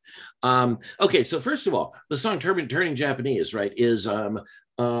some of it. Okay, so first of all, the song "Turning Japanese," right, is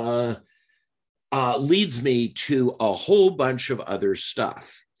leads me to a whole bunch of other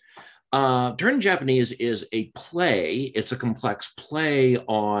stuff. Turning Japanese is a play. It's a complex play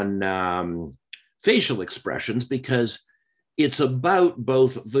on facial expressions because it's about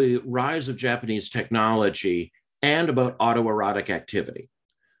both the rise of Japanese technology and about autoerotic activity.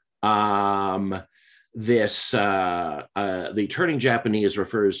 The Turning Japanese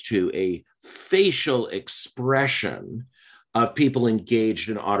refers to a facial expression of people engaged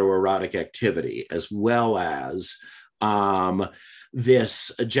in autoerotic activity, as well as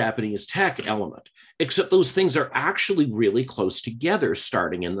this Japanese tech element. Except those things are actually really close together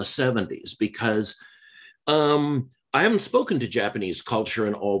starting in the 70s, because I haven't spoken to Japanese culture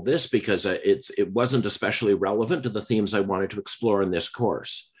in all this because it wasn't especially relevant to the themes I wanted to explore in this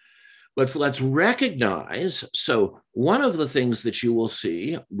course. Let's recognize, so one of the things that you will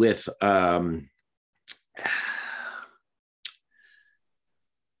see with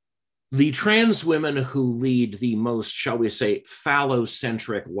the trans women who lead the most, shall we say,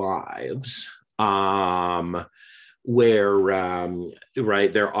 phallocentric lives, where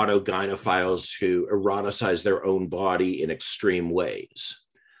right, they're autogynephiles who eroticize their own body in extreme ways.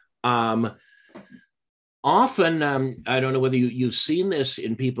 Often, I don't know whether you've seen this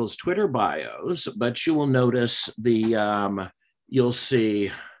in people's Twitter bios, but you will notice you'll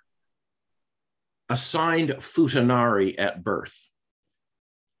see assigned futanari at birth.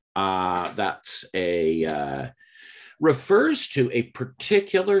 That's refers to a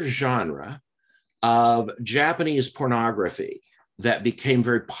particular genre of Japanese pornography that became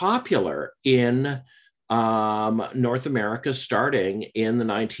very popular in North America starting in the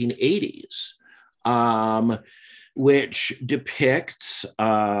 1980s, which depicts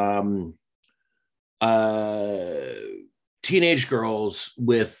teenage girls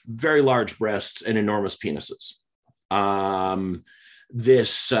with very large breasts and enormous penises.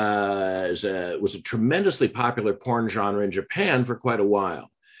 This was a tremendously popular porn genre in Japan for quite a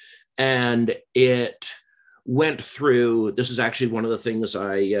while. And it went through, this is actually one of the things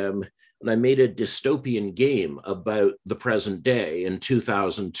when I made a dystopian game about the present day in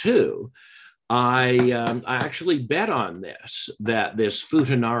 2002, I actually bet on this, that this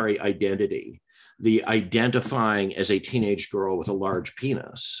futanari identity, the identifying as a teenage girl with a large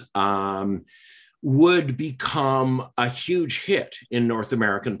penis, would become a huge hit in North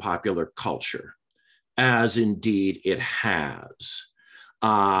American popular culture, as indeed it has.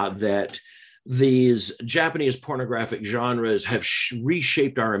 That these Japanese pornographic genres have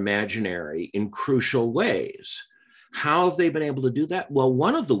reshaped our imaginary in crucial ways. How have they been able to do that? Well,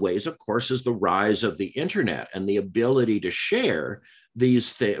 one of the ways, of course, is the rise of the internet and the ability to share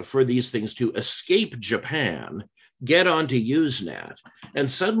these things to escape Japan, get onto Usenet, and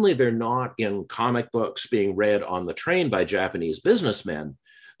suddenly they're not in comic books being read on the train by Japanese businessmen.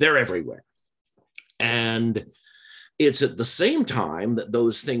 They're everywhere. And it's at the same time that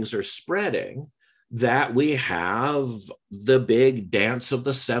those things are spreading that we have the big Dance of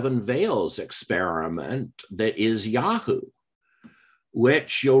the Seven Veils experiment that is Yahoo,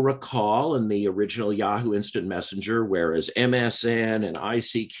 which you'll recall in the original Yahoo Instant Messenger, whereas MSN and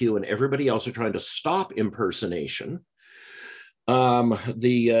ICQ and everybody else are trying to stop impersonation,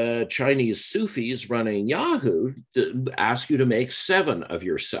 the Chinese Sufis running Yahoo ask you to make 7 of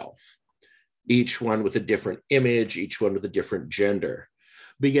yourself, each one with a different image, each one with a different gender.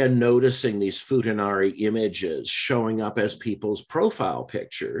 Began noticing these futanari images showing up as people's profile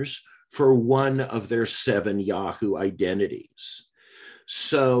pictures for one of their 7 Yahoo identities.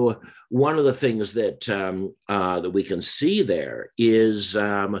 So one of the things that that we can see there is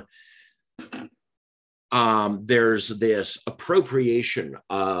there's this appropriation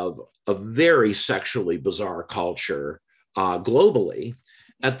of a very sexually bizarre culture globally,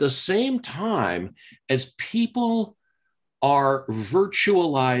 at the same time as people are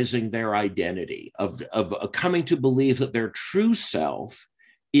virtualizing their identity, of coming to believe that their true self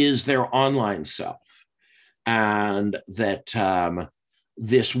is their online self, and that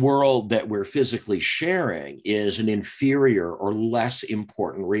this world that we're physically sharing is an inferior or less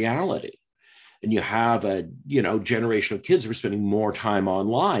important reality. And you have a generation of kids who are spending more time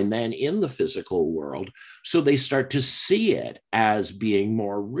online than in the physical world. So they start to see it as being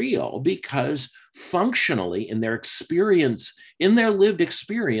more real because functionally in their experience, in their lived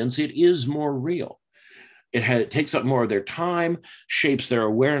experience, it is more real. It takes up more of their time, shapes their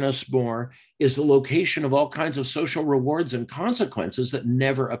awareness more, is the location of all kinds of social rewards and consequences that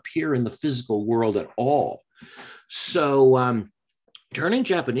never appear in the physical world at all. So, Turning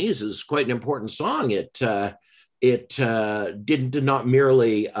Japanese is quite an important song. It did not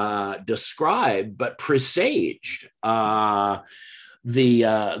merely describe, but presaged the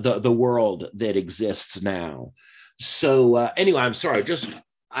world that exists now. So anyway, I'm sorry.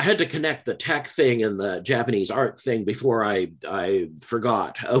 I had to connect the tech thing and the Japanese art thing before I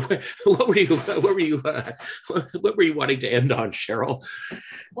forgot. What were you wanting to end on, Cheryl?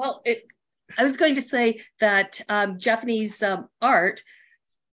 Well, I was going to say that Japanese art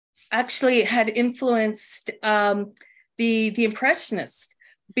actually had influenced the Impressionists,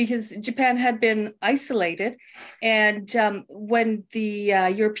 because Japan had been isolated, and when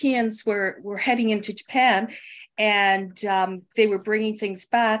the Europeans were heading into Japan, and they were bringing things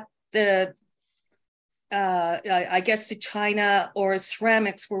back, I guess the china or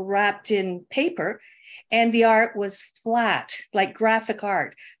ceramics were wrapped in paper, and the art was flat, like graphic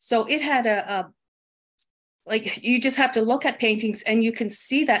art. So it had like, you just have to look at paintings and you can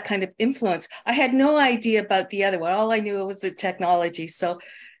see that kind of influence. I had no idea about the other one. All I knew was the technology. So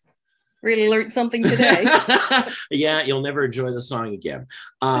Really learned something today. Yeah, you'll never enjoy the song again.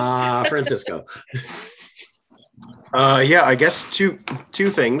 Francisco. Yeah, I guess two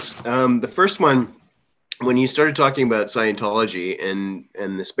things. The first one, when you started talking about Scientology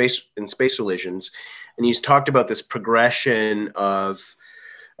and the space religions, and you talked about this progression of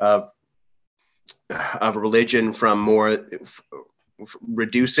religion from more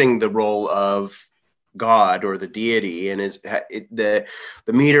reducing the role of God or the deity, and the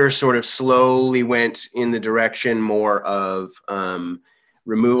meter sort of slowly went in the direction more of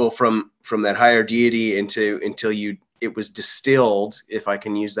removal from that higher deity until it was distilled, if I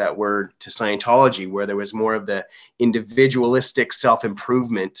can use that word, to Scientology, where there was more of the individualistic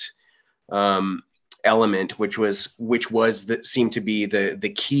self-improvement element, which seemed to be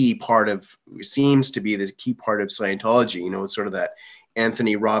the key part of Scientology. You know, it's sort of that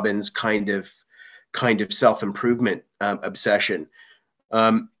Anthony Robbins kind of self-improvement obsession,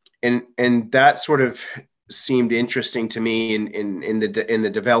 and that sort of seemed interesting to me in the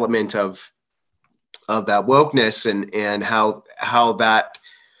development of that wokeness, and how that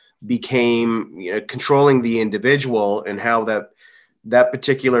became, you know, controlling the individual, and how that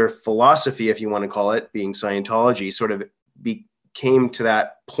particular philosophy, if you want to call it, being Scientology, sort of came to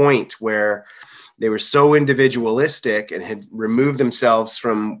that point where they were so individualistic and had removed themselves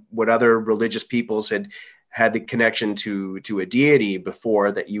from what other religious peoples had the connection to a deity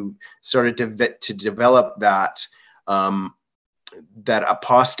before, that you started to develop that that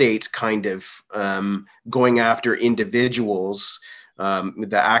apostate kind of going after individuals.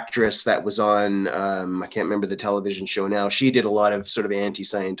 The actress that was on, I can't remember the television show now, she did a lot of sort of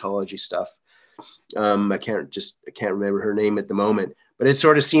anti-Scientology stuff. I can't remember her name at the moment, but it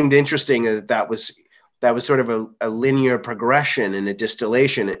sort of seemed interesting that was sort of a linear progression and a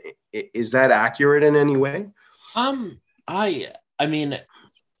distillation. Is that accurate in any way? I mean,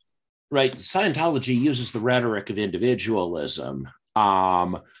 right, Scientology uses the rhetoric of individualism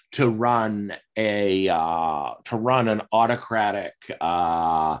to run an autocratic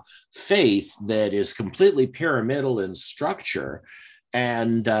faith that is completely pyramidal in structure,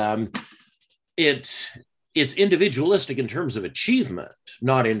 and it's individualistic in terms of achievement,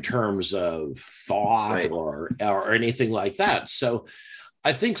 not in terms of thought, right, or anything like that. So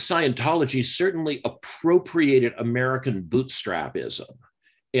I think Scientology certainly appropriated American bootstrapism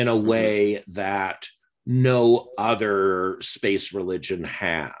in a way that no other space religion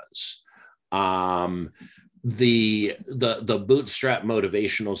has. The bootstrap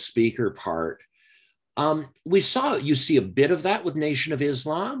motivational speaker part, you see a bit of that with Nation of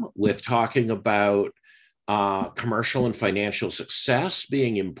Islam, with talking about commercial and financial success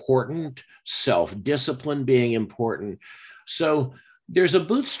being important, self-discipline being important. So there's a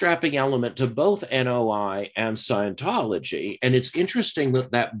bootstrapping element to both NOI and Scientology. And it's interesting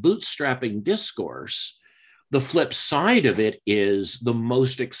that bootstrapping discourse, the flip side of it is the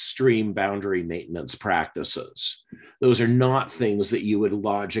most extreme boundary maintenance practices. Those are not things that you would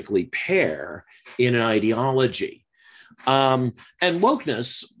logically pair in an ideology. And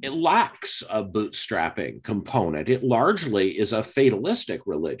wokeness, it lacks a bootstrapping component. It largely is a fatalistic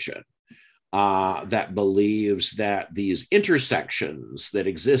religion that believes that these intersections that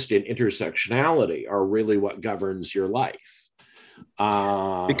exist in intersectionality are really what governs your life.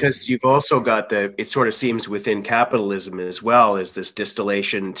 Because you've also got it sort of seems within capitalism as well, as this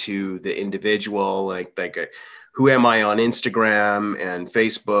distillation to the individual, like who am I on Instagram and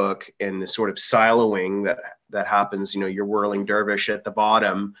Facebook, and the sort of siloing that happens. You know, you're whirling dervish at the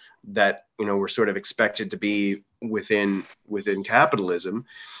bottom, that, you know, we're sort of expected to be within capitalism,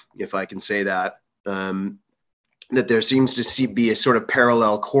 if I can say that. That there seems to be a sort of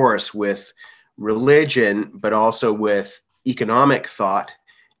parallel course with religion, but also with economic thought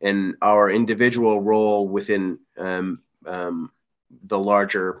and our individual role within the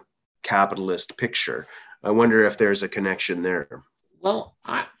larger capitalist picture. I wonder if there's a connection there. Well,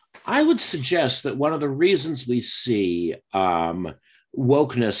 I would suggest that one of the reasons we see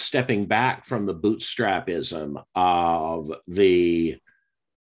wokeness stepping back from the bootstrapism of the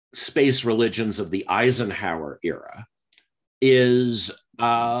space religions of the Eisenhower era is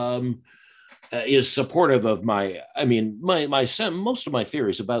supportive of most of my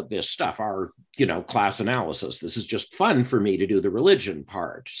theories about this stuff are, you know, class analysis. This is just fun for me to do the religion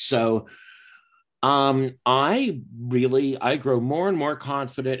part. So I grow more and more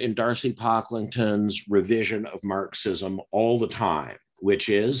confident in Darcy Pocklington's revision of Marxism all the time, which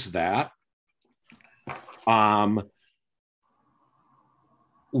is that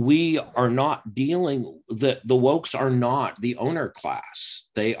we are not dealing, the wokes are not the owner class.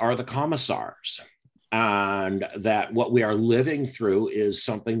 They are the commissars. and that what we are living through is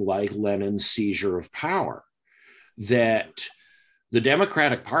something like Lenin's seizure of power, that the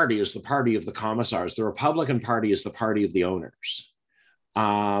Democratic Party is the party of the commissars, the Republican Party is the party of the owners.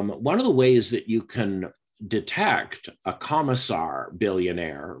 One of the ways that you can detect a commissar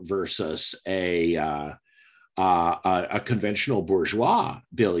billionaire versus a conventional bourgeois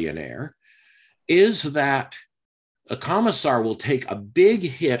billionaire is that a commissar will take a big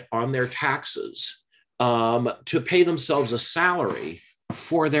hit on their taxes to pay themselves a salary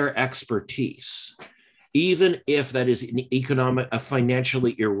for their expertise, even if that is a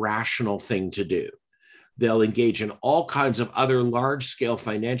financially irrational thing to do. They'll engage in all kinds of other large-scale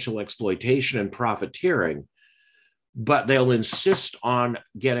financial exploitation and profiteering, but they'll insist on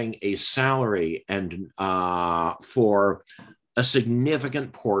getting a salary and for a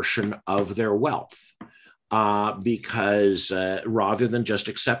significant portion of their wealth, because rather than just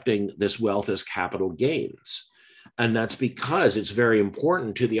accepting this wealth as capital gains. And that's because it's very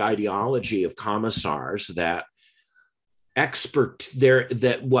important to the ideology of commissars that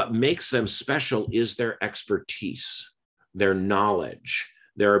what makes them special is their expertise, their knowledge,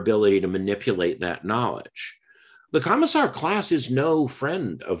 their ability to manipulate that knowledge. The commissar class is no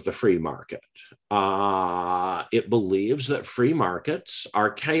friend of the free market. It believes that free markets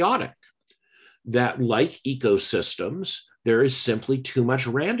are chaotic, that like ecosystems, there is simply too much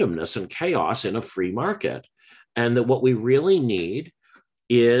randomness and chaos in a free market, and that what we really need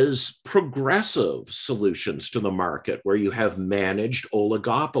is progressive solutions to the market where you have managed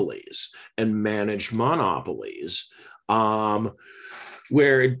oligopolies and managed monopolies,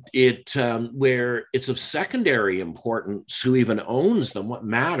 where it's of secondary importance who even owns them. What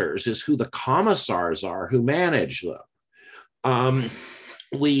matters is who the commissars are who manage them.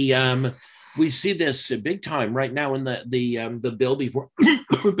 We see this big time right now in the bill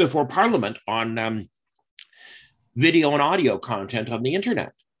before Parliament on video and audio content on the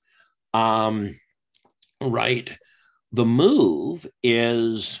internet. Right. The move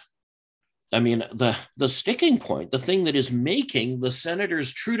is, the sticking point, the thing that is making the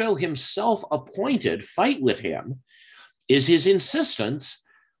senators Trudeau himself appointed fight with him is his insistence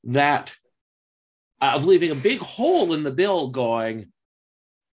that of leaving a big hole in the bill going,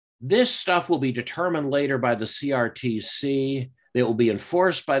 this stuff will be determined later by the CRTC. It will be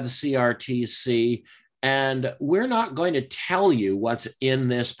enforced by the CRTC. And we're not going to tell you what's in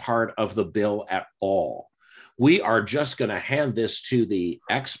this part of the bill at all. We are just going to hand this to the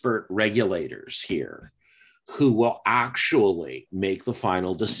expert regulators here who will actually make the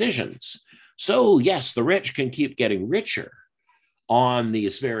final decisions. So yes, the rich can keep getting richer on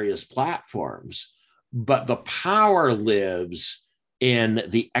these various platforms, but the power lives in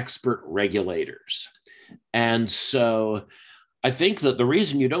the expert regulators. And so I think that the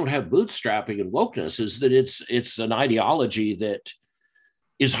reason you don't have bootstrapping and wokeness is that it's an ideology that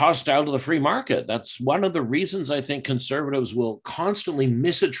is hostile to the free market. That's one of the reasons I think conservatives will constantly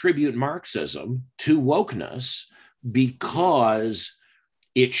misattribute Marxism to wokeness, because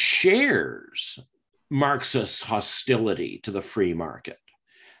it shares Marxist hostility to the free market.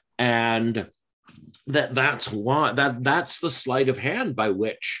 And that's the sleight of hand by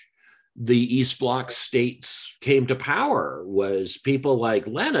which the East Bloc states came to power, was people like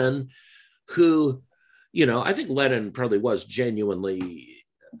Lenin, who, I think Lenin probably was genuinely,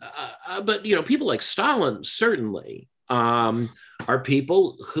 but, people like Stalin certainly are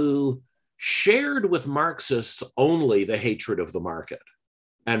people who shared with Marxists only the hatred of the market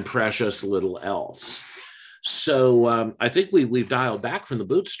and precious little else. So I think we've dialed back from the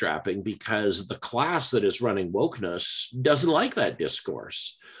bootstrapping because the class that is running wokeness doesn't like that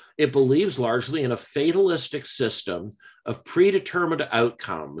discourse. It believes largely in a fatalistic system of predetermined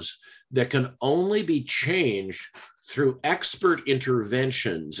outcomes that can only be changed through expert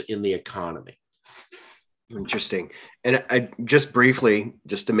interventions in the economy. Interesting. And I just briefly,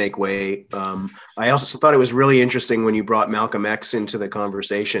 just to make way, I also thought it was really interesting when you brought Malcolm X into the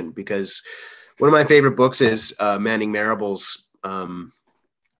conversation, because one of my favorite books is Manning Marable's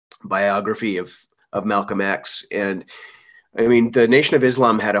biography of Malcolm X. And the Nation of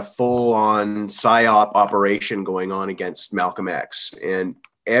Islam had a full-on PSYOP operation going on against Malcolm X, and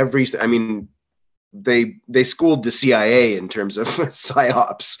they schooled the CIA in terms of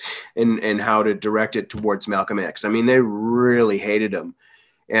PSYOPs and how to direct it towards Malcolm X. They really hated him,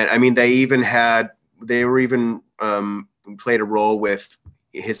 and they played a role with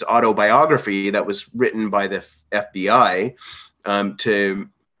his autobiography that was written by the FBI to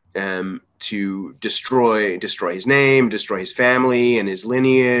destroy his name, destroy his family and his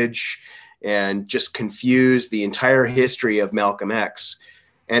lineage, and just confuse the entire history of Malcolm X.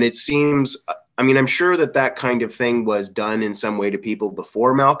 And it seems I mean, I'm sure that kind of thing was done in some way to people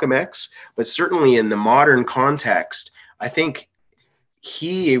before Malcolm X, but certainly in the modern context, I think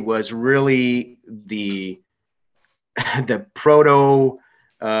he was really the proto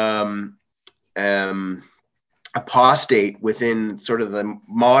um, um, apostate within sort of the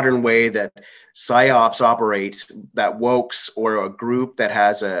modern way that psyops operate, that wokes or a group that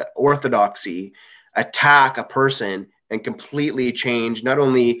has a orthodoxy attack a person and completely change not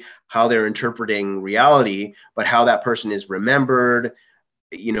only how they're interpreting reality, but how that person is remembered,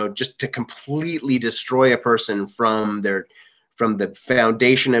 you know, just to completely destroy a person from the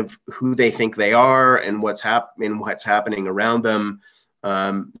foundation of who they think they are and what's happening around them.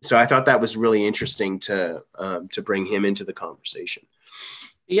 So I thought that was really interesting to bring him into the conversation.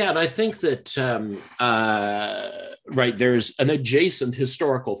 Yeah, and I think that right, there's an adjacent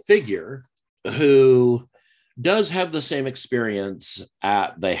historical figure who does have the same experience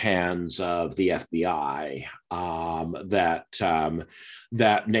at the hands of the FBI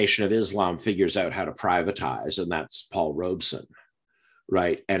that Nation of Islam figures out how to privatize, and that's Paul Robeson,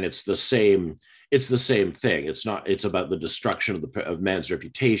 right? And it's the same thing. It's about the destruction of man's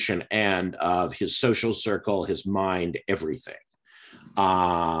reputation and of his social circle, his mind, everything.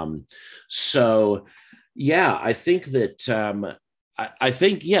 So yeah, I think that I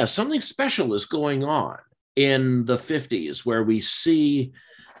think, yeah, something special is going on in the 50s where we see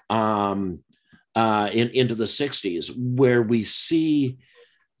into the 60s where we see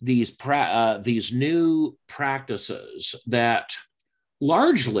these new practices that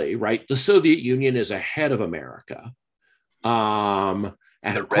largely, right, the Soviet Union is ahead of America, and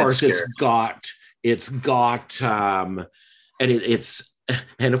of course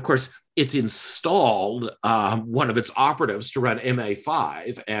it's installed one of its operatives to run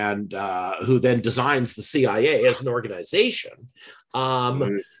MA5, and who then designs the CIA as an organization.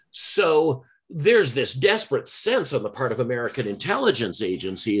 So there's this desperate sense on the part of American intelligence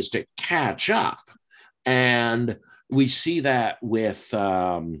agencies to catch up. And we see that very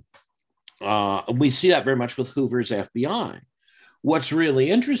much with Hoover's FBI. What's really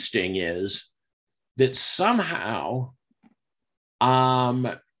interesting is that somehow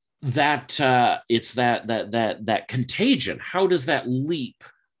it's that contagion. How does that leap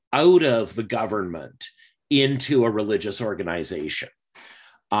out of the government into a religious organization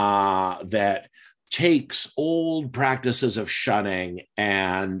that takes old practices of shunning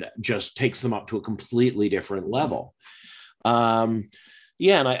and just takes them up to a completely different level? And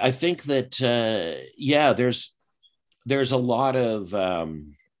I think that there's a lot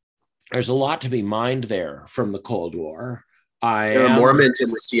to be mined there from the Cold War. There are Mormons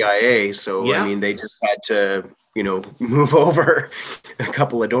in the CIA, so yeah. I mean, they just had to, you know, move over a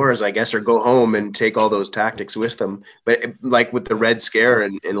couple of doors, I guess, or go home and take all those tactics with them. But like with the Red Scare,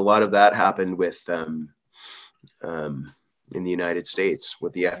 and a lot of that happened with in the United States,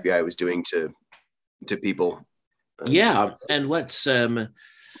 what the FBI was doing to people. And let's so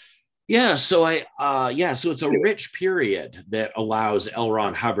it's a rich period that allows L.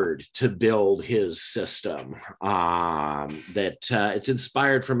 Ron Hubbard to build his system, it's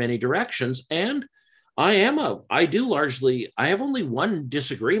inspired from many directions. And I have only one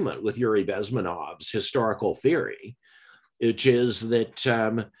disagreement with Yuri Bezmenov's historical theory, which is what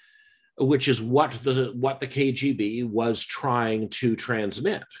the KGB was trying to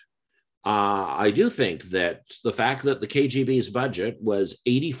transmit. I do think that the fact that the KGB's budget was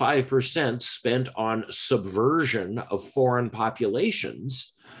 85% spent on subversion of foreign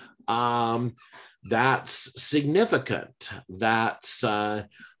populations, that's significant. That's the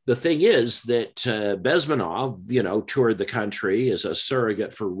thing is that Bezmenov, you know, toured the country as a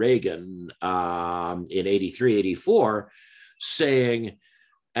surrogate for Reagan in 83, 84, saying,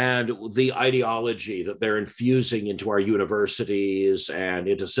 and the ideology that they're infusing into our universities and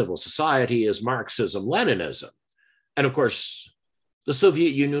into civil society is Marxism, Leninism. And of course, the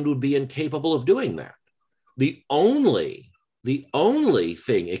Soviet Union would be incapable of doing that. The only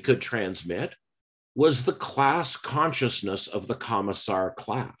thing it could transmit was the class consciousness of the commissar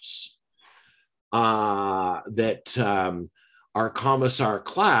class. Our commissar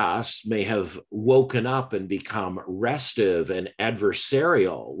class may have woken up and become restive and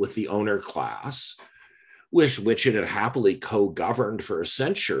adversarial with the owner class, which it had happily co-governed for a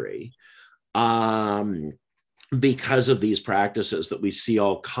century, because of these practices that we see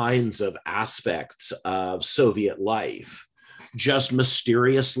all kinds of aspects of Soviet life just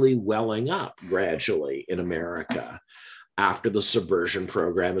mysteriously welling up gradually in America after the subversion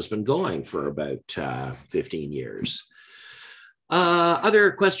program has been going for about 15 years.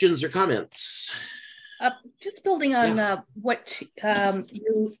 Other questions or comments? Just building on what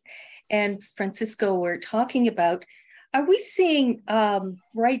you and Francisco were talking about, are we seeing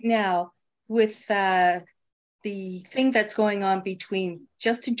right now with the thing that's going on between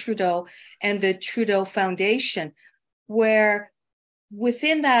Justin Trudeau and the Trudeau Foundation, where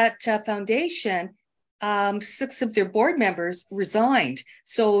within that foundation, 6 of their board members resigned.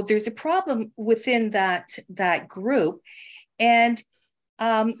 So there's a problem within that group. And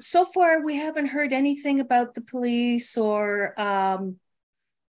so far, we haven't heard anything about the police or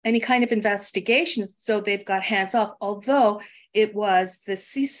any kind of investigation. So they've got hands off, although it was the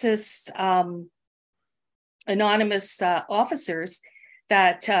CSIS anonymous officers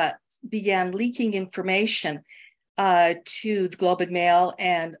that began leaking information to the Globe and Mail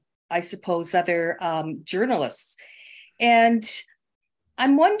and I suppose other journalists. And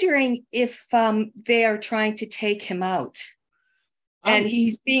I'm wondering if they are trying to take him out. And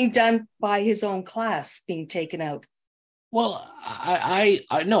he's being done by his own class, being taken out. Well, I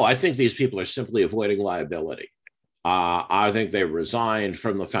no, I think these people are simply avoiding liability. I think they resigned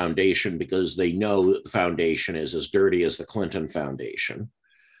from the foundation because they know that the foundation is as dirty as the Clinton Foundation.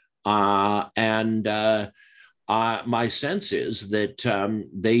 My sense is that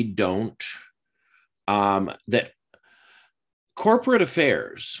they don't, that corporate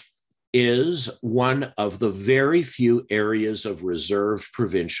affairs is one of the very few areas of reserved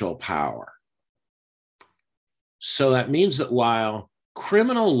provincial power. So that means that while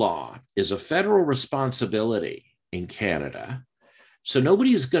criminal law is a federal responsibility in Canada, so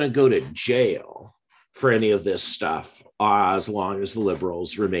nobody's going to go to jail for any of this stuff as long as the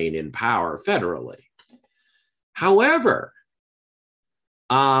Liberals remain in power federally. However,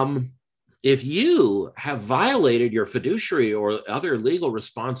 if you have violated your fiduciary or other legal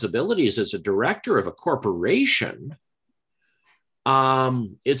responsibilities as a director of a corporation,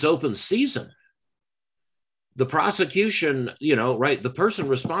 it's open season. The prosecution, right, the person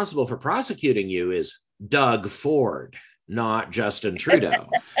responsible for prosecuting you is Doug Ford, not Justin Trudeau.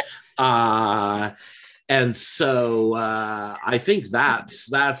 And so I think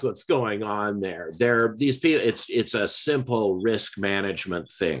that's what's going on there. These people, it's a simple risk management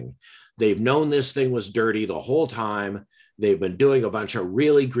thing. They've known this thing was dirty the whole time. They've been doing a bunch of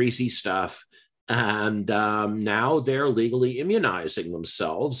really greasy stuff. And now they're legally immunizing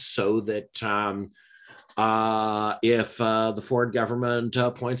themselves so that if the Ford government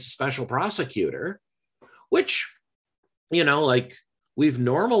appoints a special prosecutor, which, like we've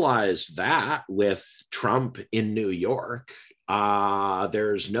normalized that with Trump in New York.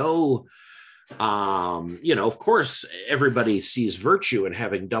 There's no, of course, everybody sees virtue in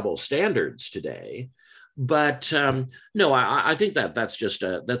having double standards today. But no, I think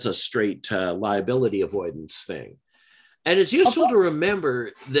that's a straight liability avoidance thing. And it's useful to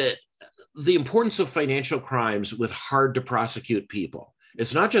remember that the importance of financial crimes with hard to prosecute people.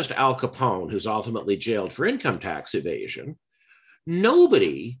 It's not just Al Capone, who's ultimately jailed for income tax evasion.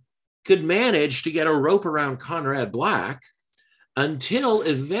 Nobody could manage to get a rope around Conrad Black until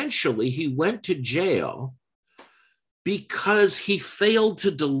eventually he went to jail because he failed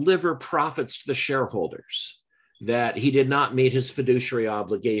to deliver profits to the shareholders, that he did not meet his fiduciary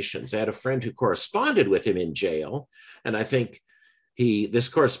obligations. I had a friend who corresponded with him in jail, and I think this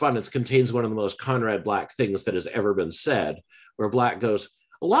correspondence contains one of the most Conrad Black things that has ever been said, where Black goes,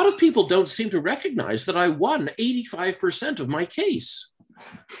 "A lot of people don't seem to recognize that I won 85% of my case."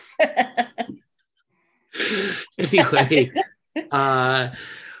 Anyway,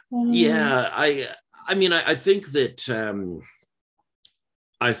 yeah, I mean, I think that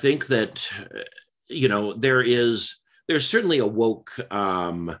there's certainly a woke.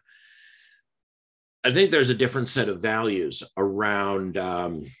 I think there's a different set of values around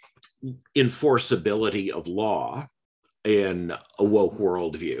enforceability of law in a woke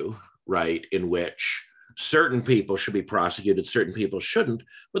worldview, right? In which certain people should be prosecuted, certain people shouldn't.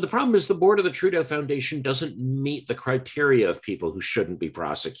 But the problem is the board of the Trudeau Foundation doesn't meet the criteria of people who shouldn't be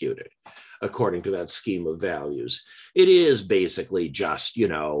prosecuted, according to that scheme of values. It is basically just,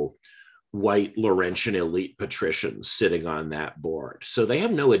 white Laurentian elite patricians sitting on that board. So they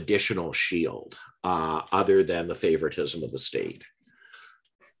have no additional shield other than the favoritism of the state.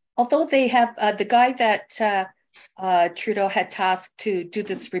 Although they have the guy that Trudeau had tasked to do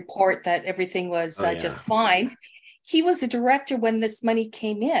this report that everything was just fine. He was a director when this money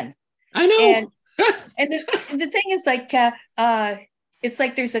came in. I know. And the thing is, like, it's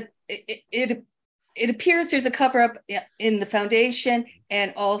like it appears there's a cover up in the foundation,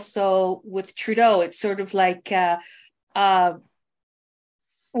 and also with Trudeau, it's sort of like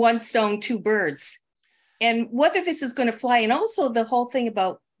one stone, two birds. And whether this is going to fly, and also the whole thing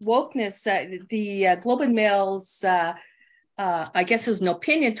about wokeness, the Globe and Mail's I guess it was an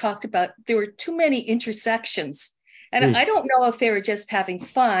opinion, talked about there were too many intersections. And Mm. I don't know if they were just having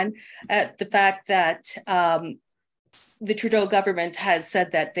fun at the fact that the Trudeau government has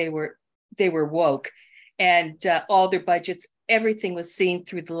said that they were woke, and all their budgets, everything was seen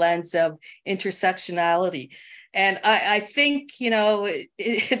through the lens of intersectionality. And I think,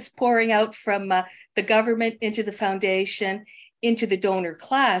 it's pouring out from the government into the foundation, into the donor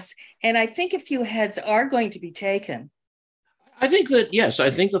class. And I think a few heads are going to be taken. I think that, yes, I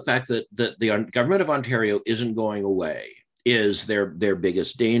think the fact that the government of Ontario isn't going away is their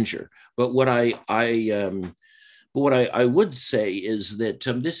biggest danger. But what I would say is that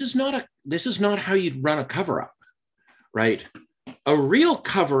this is not how you'd run a cover up, right? A real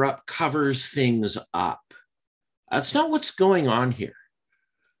cover up covers things up. That's not what's going on here.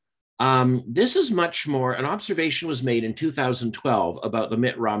 This is much more. An observation was made in 2012 about the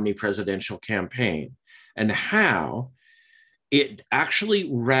Mitt Romney presidential campaign and how it actually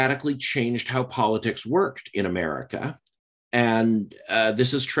radically changed how politics worked in America. And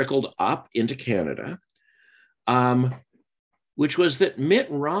this has trickled up into Canada, which was that Mitt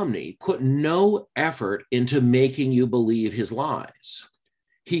Romney put no effort into making you believe his lies.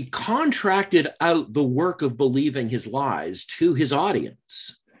 He contracted out the work of believing his lies to his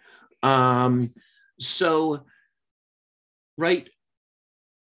audience. So, right,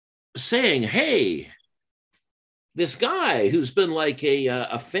 saying, hey, this guy who's been like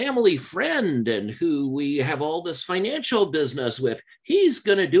a family friend and who we have all this financial business with, he's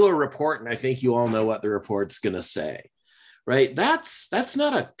going to do a report. And I think you all know what the report's going to say, right? That's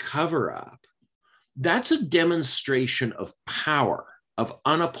not a cover up. That's a demonstration of power, of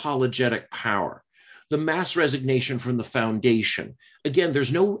unapologetic power. The mass resignation from the foundation. Again,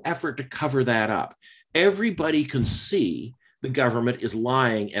 there's no effort to cover that up. Everybody can see the government is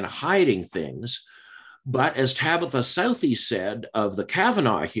lying and hiding things. But as Tabitha Southey said of the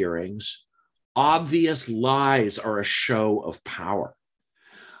Kavanaugh hearings, obvious lies are a show of power.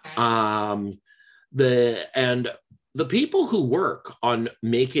 The people who work on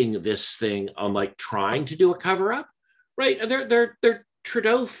making this thing, on like trying to do a cover up, right? They're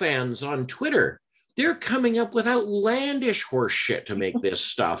Trudeau fans on Twitter. They're coming up with outlandish horse shit to make this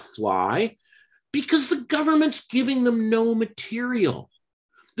stuff fly because the government's giving them no material.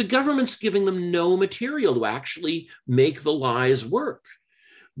 The government's giving them no material to actually make the lies work.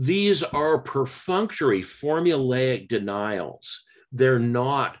 These are perfunctory, formulaic denials. They're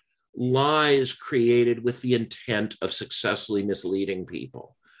not lies created with the intent of successfully misleading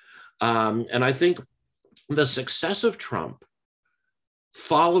people. And I think the success of Trump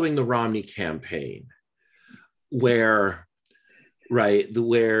following the Romney campaign, where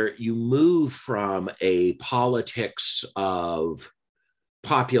you move from a politics of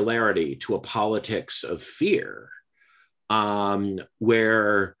popularity to a politics of fear,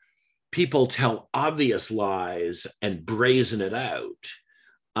 where people tell obvious lies and brazen it out.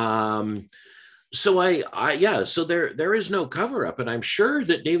 So there is no cover up, and I'm sure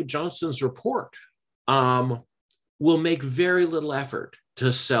that David Johnston's report will make very little effort to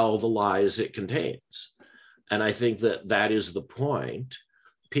sell the lies it contains. And I think that is the point.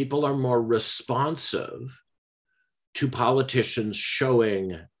 People are more responsive to politicians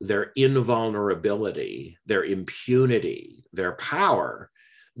showing their invulnerability, their impunity, their power,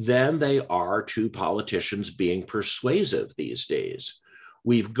 than they are to politicians being persuasive these days.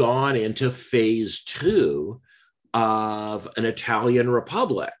 We've gone into phase 2 of an Italian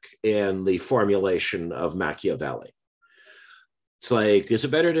republic in the formulation of Machiavelli. It's like, is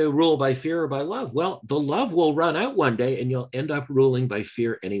it better to rule by fear or by love? Well, the love will run out one day and you'll end up ruling by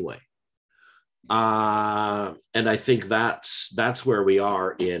fear anyway. And I think that's where we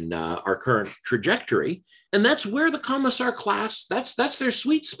are in our current trajectory. And that's where the commissar class, that's their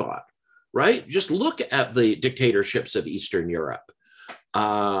sweet spot, right? Just look at the dictatorships of Eastern Europe.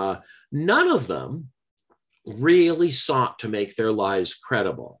 None of them really sought to make their lies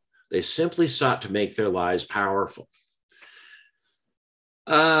credible. They simply sought to make their lies powerful.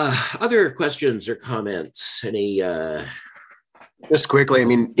 Other questions or comments? Any? Just quickly, I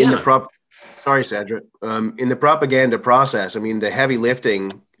mean, sorry, Cedric. In the propaganda process, I mean, the heavy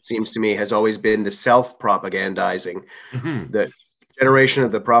lifting, it seems to me, has always been the self-propagandizing. Mm-hmm. The generation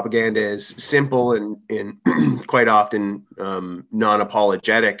of the propaganda is simple and quite often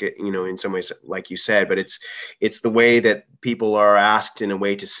non-apologetic, in some ways, like you said, but it's the way that people are asked in a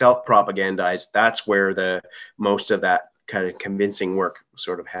way to self-propagandize. That's where the most of that kind of convincing work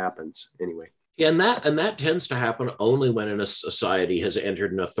sort of happens anyway. And that tends to happen only when a society has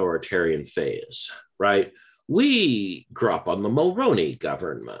entered an authoritarian phase, right? We grew up on the Mulroney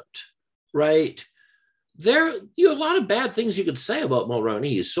government, right? there, you know, a lot of bad things you could say about Mulroney.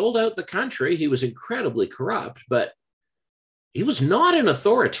 He sold out the country. He was incredibly corrupt, but he was not an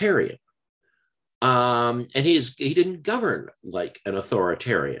authoritarian. And he didn't govern like an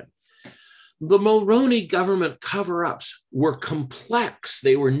authoritarian. The Mulroney government cover-ups were complex.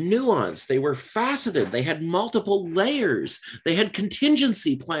 They were nuanced. They were faceted. They had multiple layers. They had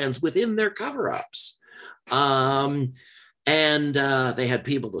contingency plans within their cover-ups. And they had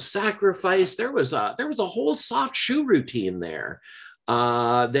people to sacrifice. There was a whole soft shoe routine there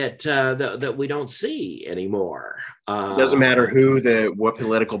that we don't see anymore. It doesn't matter what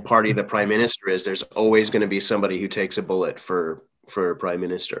political party the prime minister is. There's always going to be somebody who takes a bullet for prime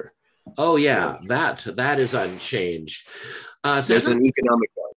minister. Oh yeah, that is unchanged. There's an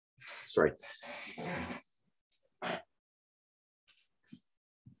economic one. Sorry.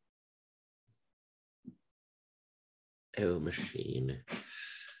 Oh, machine.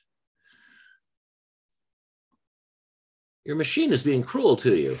 Your machine is being cruel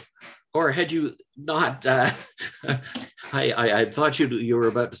to you. Or had you not? I thought you were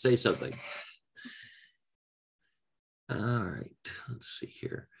about to say something. All right, let's see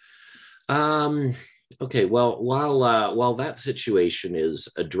here. Okay, well, while that situation is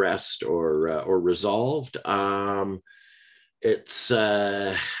addressed or resolved, it's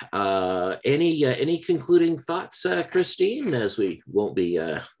any concluding thoughts, Christine, as we won't be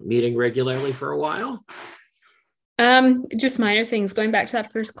meeting regularly for a while? Just minor things. Going back to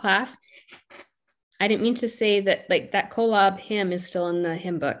that first class, I didn't mean to say that like that Kolob hymn is still in the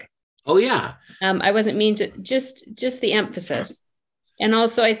hymn book. Oh yeah. I wasn't mean to just the emphasis. And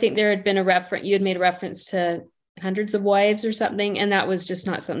also I think there had been you had made a reference to hundreds of wives or something, and that was just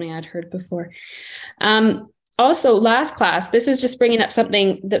not something I'd heard before. Also, last class, this is just bringing up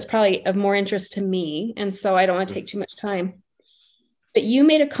something that's probably of more interest to me, and so I don't want to take too much time. But you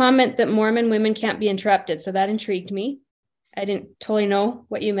made a comment that Mormon women can't be interrupted, so that intrigued me. I didn't totally know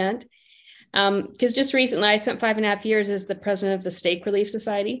what you meant. Because just recently, I spent 5.5 years as the president of the Stake Relief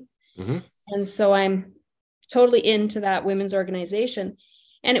Society. Mm-hmm. And so I'm totally into that women's organization.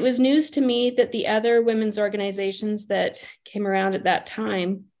 And it was news to me that the other women's organizations that came around at that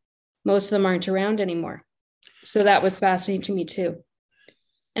time, most of them aren't around anymore. So that was fascinating to me too.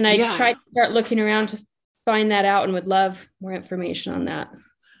 And I tried to start looking around to find that out and would love more information on that.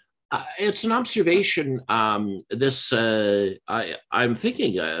 It's an observation. I'm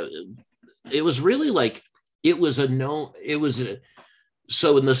thinking it was really like,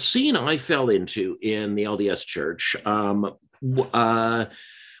 so in the scene I fell into in the LDS church, it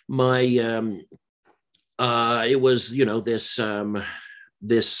was, you know,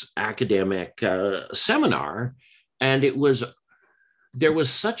 this academic seminar, and there was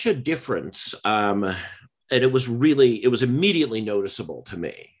such a difference, and it was immediately noticeable to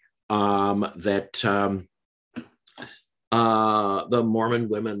me that the Mormon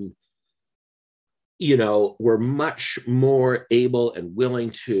women, you know, were much more able and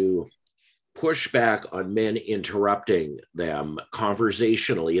willing to push back on men interrupting them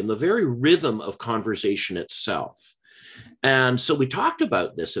conversationally in the very rhythm of conversation itself. And so we talked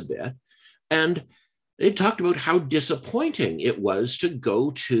about this a bit, and they talked about how disappointing it was to go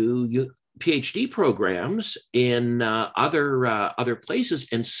to PhD programs in other places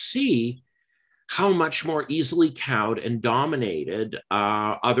and see how much more easily cowed and dominated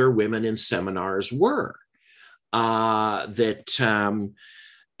other women in seminars were. And,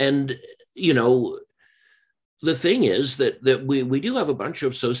 you know, the thing is that we do have a bunch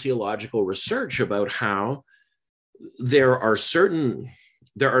of sociological research about how there are certain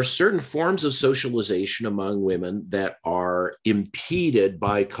forms of socialization among women that are impeded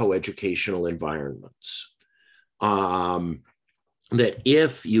by coeducational environments. That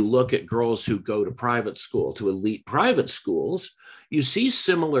if you look at girls who go to private school, to elite private schools, you see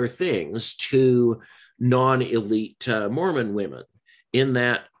similar things to non-elite Mormon women, in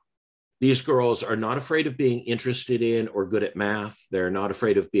that these girls are not afraid of being interested in or good at math. They're not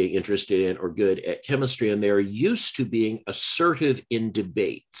afraid of being interested in or good at chemistry. And they're used to being assertive in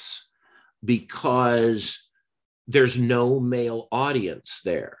debates because there's no male audience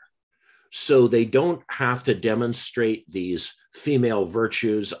there. So they don't have to demonstrate these female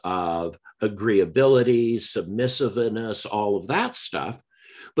virtues of agreeability, submissiveness, all of that stuff.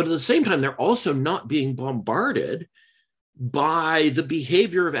 But at the same time, they're also not being bombarded by the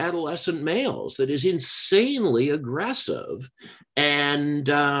behavior of adolescent males that is insanely aggressive. And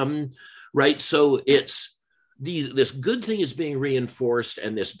right, so it's this good thing is being reinforced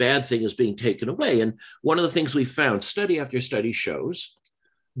and this bad thing is being taken away. And one of the things we found, study after study shows,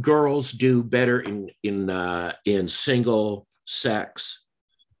 girls do better in single sex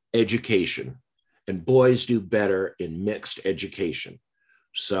education and boys do better in mixed education.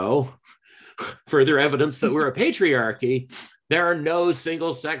 So, further evidence that we're a patriarchy, there are no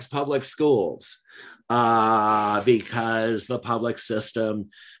single-sex public schools. Because the public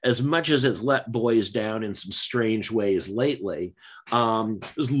system, as much as it's let boys down in some strange ways lately,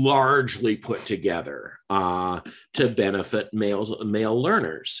 is largely put together to benefit male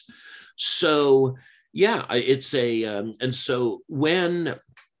learners. So, yeah, it's and so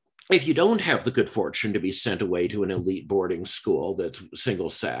if you don't have the good fortune to be sent away to an elite boarding school that's single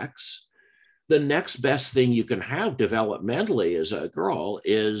sex, the next best thing you can have developmentally as a girl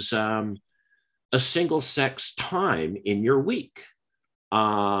is a single sex time in your week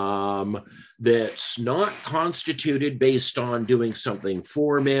that's not constituted based on doing something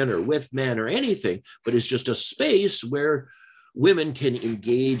for men or with men or anything, but is just a space where women can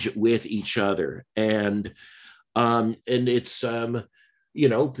engage with each other. And it's,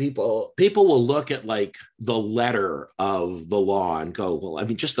 people will look at like the letter of the law and go, well, I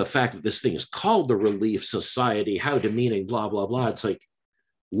mean, just the fact that this thing is called the Relief Society, how demeaning, blah, blah, blah. It's like,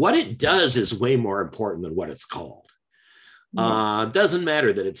 what it does is way more important than what it's called. Doesn't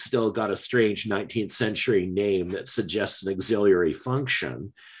matter that it's still got a strange 19th century name that suggests an auxiliary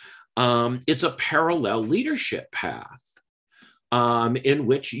function. It's a parallel leadership path in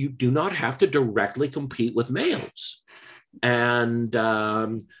which you do not have to directly compete with males. And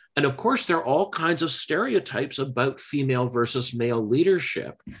of course, there are all kinds of stereotypes about female versus male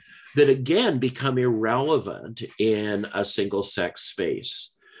leadership that, again, become irrelevant in a single sex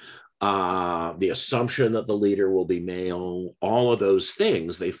space. The assumption that the leader will be male, all of those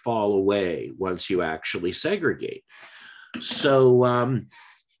things, they fall away once you actually segregate. So,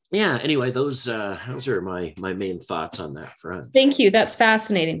 anyway, those are my main thoughts on that front. Thank you. That's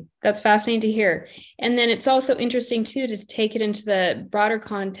fascinating. That's fascinating to hear. And then it's also interesting, too, to take it into the broader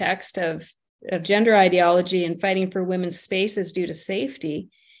context of gender ideology and fighting for women's spaces due to safety.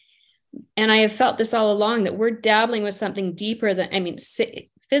 And I have felt this all along, that we're dabbling with something deeper than,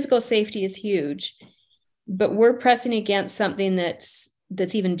 physical safety is huge, but we're pressing against something that's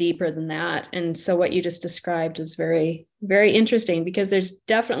even deeper than that. And so what you just described was very, very interesting, because there's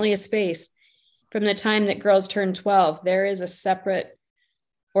definitely a space from the time that girls turn 12, there is a separate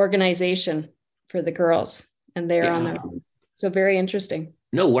organization for the girls, and they're on their own. So very interesting.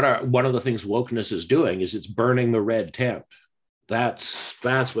 No, one of the things wokeness is doing is it's burning the red tent. That's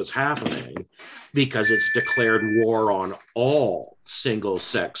what's happening, because it's declared war on all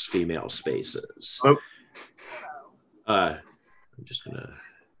single-sex female spaces. I'm just gonna.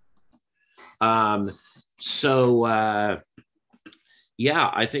 I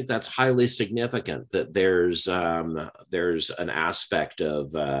think that's highly significant that there's an aspect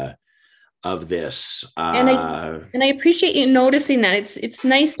of this. And I appreciate you noticing that. It's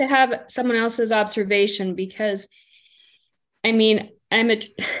nice to have someone else's observation, because I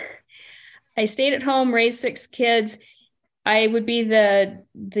stayed at home, raised 6 kids. I would be what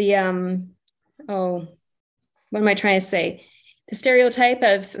am I trying to say? The stereotype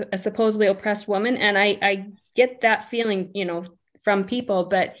of a supposedly oppressed woman. And I get that feeling, from people,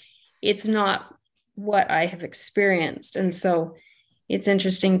 but it's not what I have experienced. And so it's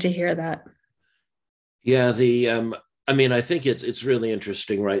interesting to hear that. Yeah. I think it's really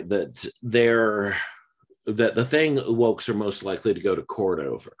interesting, right? That the thing wokes are most likely to go to court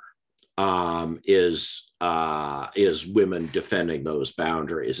over is women defending those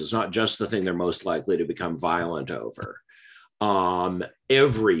boundaries. It's not just the thing they're most likely to become violent over.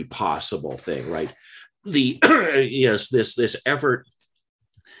 Every possible thing, right? This effort,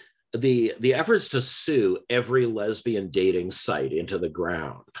 the efforts to sue every lesbian dating site into the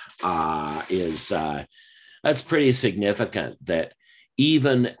ground that's pretty significant, that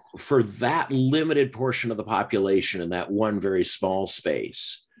even for that limited portion of the population in that one very small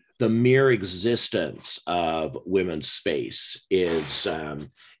space, the mere existence of women's space is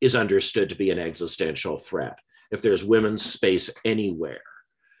understood to be an existential threat. If there's women's space anywhere,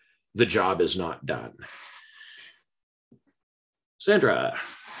 the job is not done. Sandra.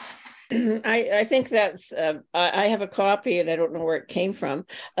 I think that's, I have a copy, and I don't know where it came from,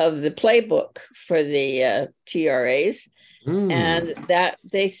 of the playbook for the TRAs. And that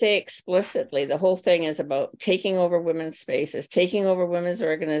they say explicitly, the whole thing is about taking over women's spaces, taking over women's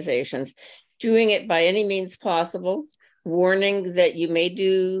organizations, doing it by any means possible, warning that you may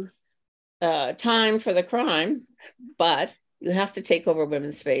do time for the crime, but You have to take over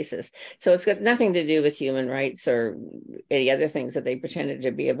women's spaces. So it's got nothing to do with human rights or any other things that they pretended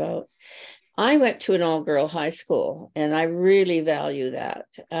to be about. I went to an all-girl high school, and I really value that.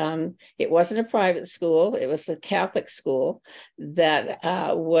 It wasn't a private school. It was a Catholic school that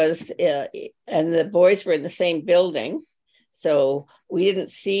and the boys were in the same building. So we didn't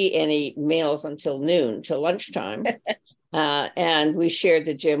see any males until noon, till lunchtime. And we shared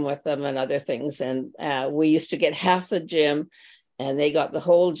the gym with them and other things. And we used to get half the gym, and they got the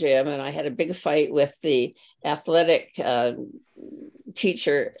whole gym. And I had a big fight with the athletic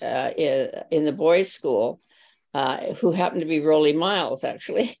teacher in the boys' school, who happened to be Rolly Miles,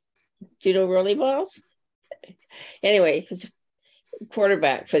 actually. Do you know Rolly Miles? Anyway, he was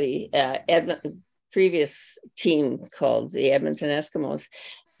quarterback for the previous team called the Edmonton Eskimos.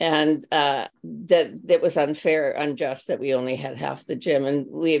 And that was unfair, unjust that we only had half the gym. And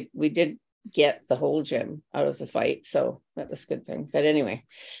we did get the whole gym out of the fight. So that was a good thing. But anyway,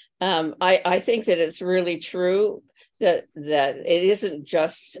 I think that it's really true that it isn't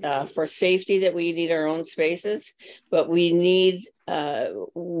just for safety that we need our own spaces, but we need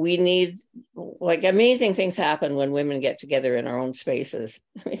like amazing things happen when women get together in our own spaces.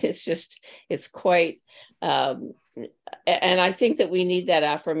 I mean, it's quite, and I think that we need that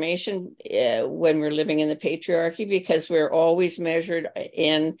affirmation when we're living in the patriarchy, because we're always measured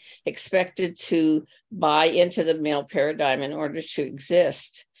and expected to buy into the male paradigm in order to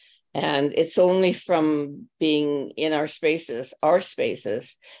exist. And it's only from being in our spaces,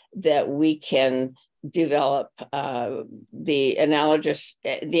 that we can develop the analysis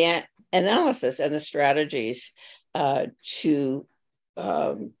and the strategies to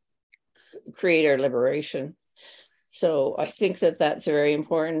create our liberation. So I think that that's very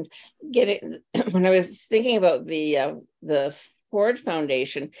important. When I was thinking about the Ford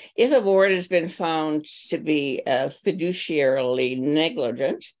Foundation, if a board has been found to be fiduciarily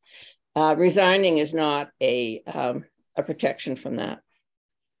negligent, resigning is not a protection from that.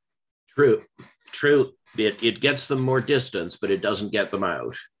 True. It gets them more distance, but it doesn't get them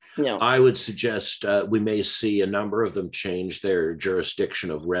out. No. I would suggest we may see a number of them change their jurisdiction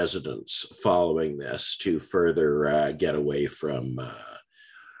of residence following this to further get away from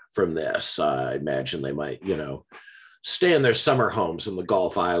this. I imagine they might, stay in their summer homes in the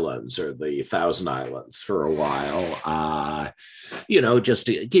Gulf Islands or the Thousand Islands for a while, just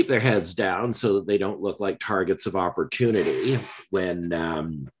to keep their heads down so that they don't look like targets of opportunity when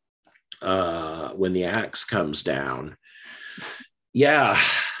the axe comes down. Yeah.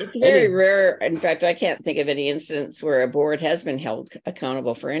 It's very rare. In fact, I can't think of any incidents where a board has been held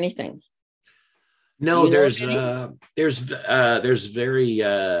accountable for anything. No, there's very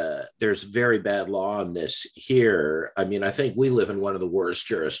bad law on this here. I mean, I think we live in one of the worst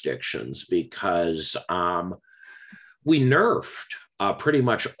jurisdictions because we nerfed pretty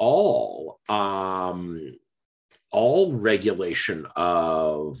much all regulation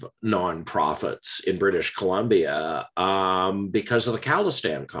of nonprofits in British Columbia because of the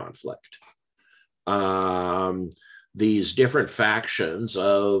Khalistan conflict. These different factions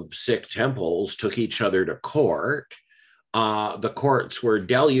of Sikh temples took each other to court. The courts were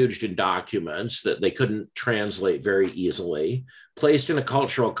deluged in documents that they couldn't translate very easily, placed in a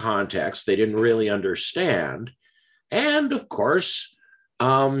cultural context they didn't really understand. And of course,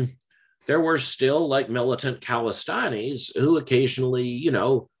 there were still like militant Khalistanis who occasionally,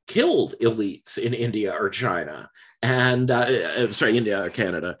 killed elites in India or China. And India or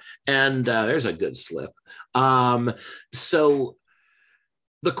Canada. And there's a good slip. So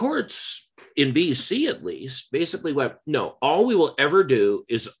the courts in BC, at least, basically went, no, all we will ever do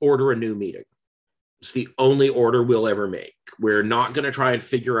is order a new meeting. It's the only order we'll ever make. We're not going to try and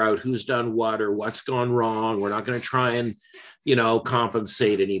figure out who's done what or what's gone wrong. We're not going to try and,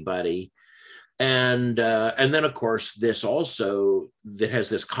 compensate anybody. And then, of course, this also that has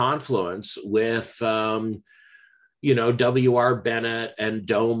this confluence with W.R. Bennett and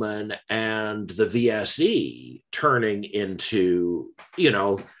Doman and the VSE turning into,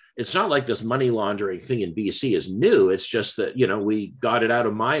 it's not like this money laundering thing in BC is new. It's just that, we got it out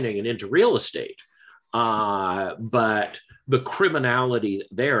of mining and into real estate. But the criminality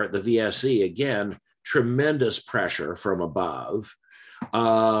there at the VSE, again, tremendous pressure from above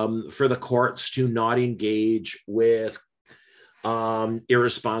for the courts to not engage with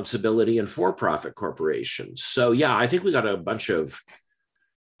irresponsibility and for-profit corporations. So yeah, I think we got a bunch of,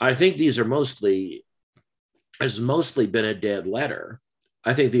 I think these are has mostly been a dead letter.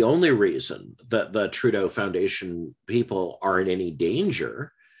 I think the only reason that the Trudeau Foundation people are in any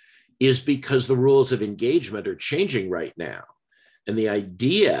danger is because the rules of engagement are changing right now. And the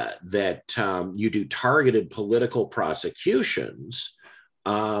idea that you do targeted political prosecutions,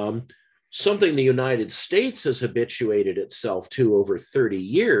 something the United States has habituated itself to over 30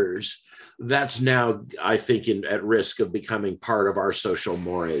 years, that's now, I think, at risk of becoming part of our social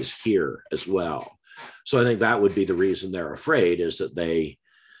mores here as well. So I think that would be the reason they're afraid, is that they,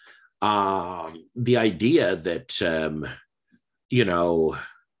 the idea that,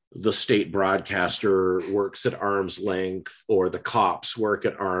 the state broadcaster works at arm's length or the cops work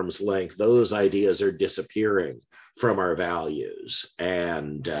at arm's length, those ideas are disappearing from our values.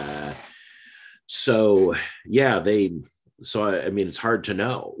 And so it's hard to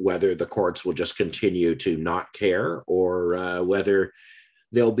know whether the courts will just continue to not care, or whether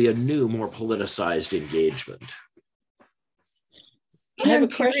there'll be a new, more politicized engagement. I have a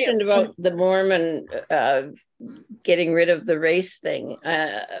question about the Mormon getting rid of the race thing.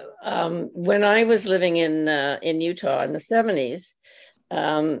 When I was living in Utah in the 70s,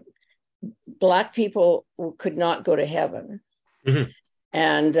 Black people could not go to heaven. Mm-hmm.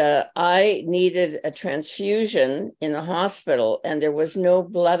 And I needed a transfusion in the hospital, and there was no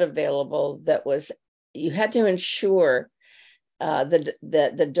blood available. You had to ensure that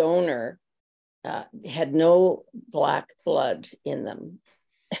the donor had no Black blood in them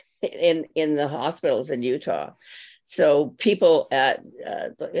in the hospitals in Utah. So people at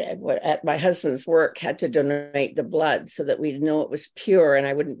my husband's work had to donate the blood so that we'd know it was pure and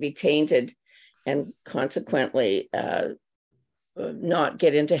I wouldn't be tainted, and consequently not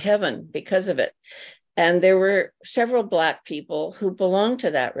get into heaven because of it. And there were several Black people who belonged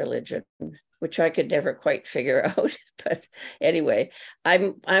to that religion, which I could never quite figure out. But anyway,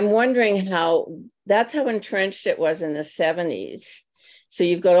 I'm wondering that's how entrenched it was in the 70s. So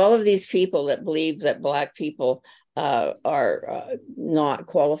you've got all of these people that believe that Black people are not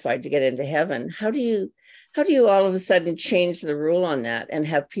qualified to get into heaven. How do you all of a sudden change the rule on that and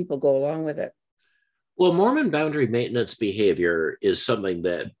have people go along with it? Well, Mormon boundary maintenance behavior is something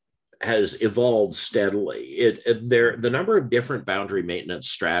that has evolved steadily. The number of different boundary maintenance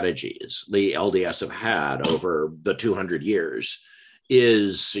strategies the LDS have had over the 200 years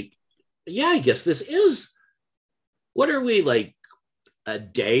is, I guess this is, what are we, like a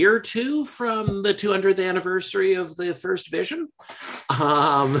day or two from the 200th anniversary of the first vision?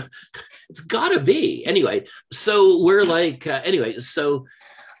 It's gotta be. Anyway, so we're like,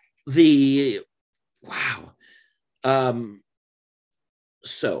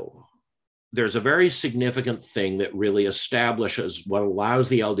 so there's a very significant thing that really establishes what allows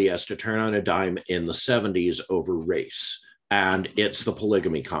the LDS to turn on a dime in the 70s over race, and it's the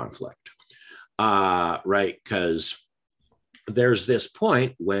polygamy conflict, right? Because there's this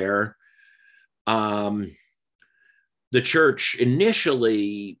point where the church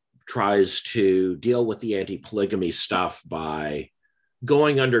initially tries to deal with the anti-polygamy stuff by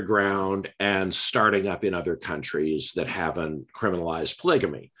going underground and starting up in other countries that haven't criminalized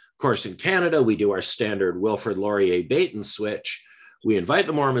polygamy. Of course, in Canada, we do our standard Wilfrid Laurier bait and switch. We invite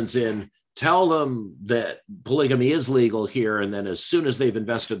the Mormons in, tell them that polygamy is legal here, and then as soon as they've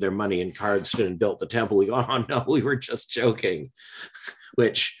invested their money in Cardston and built the temple, we go, oh no, we were just joking,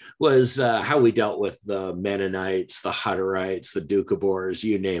 which was how we dealt with the Mennonites, the Hutterites, the Doukhobors,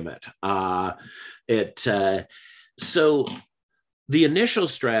 you name it. So the initial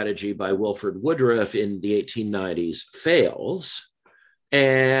strategy by Wilford Woodruff in the 1890s fails,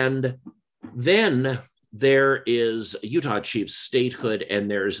 and then there is Utah chief statehood, and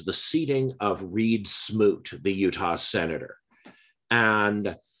there's the seating of Reed Smoot, the Utah senator.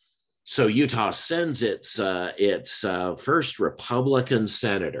 And so Utah sends its first Republican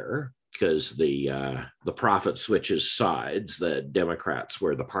senator, because the prophet switches sides. The Democrats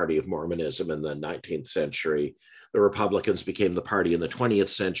were the party of Mormonism in the 19th century. The Republicans became the party in the 20th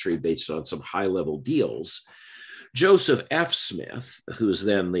century based on some high-level deals. Joseph F. Smith, who's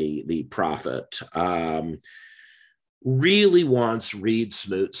then the prophet, really wants Reed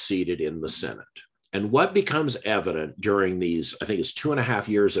Smoot seated in the Senate. And what becomes evident during these, I think it's 2.5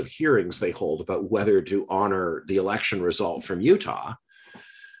 years of hearings they hold about whether to honor the election result from Utah,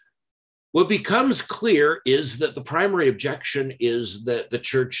 what becomes clear is that the primary objection is that the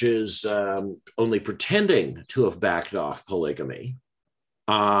church is only pretending to have backed off polygamy,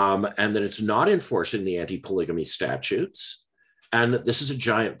 and that it's not enforcing the anti-polygamy statutes, and that this is a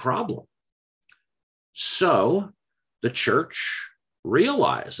giant problem. So the church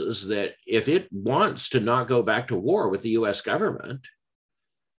realizes that if it wants to not go back to war with the US government,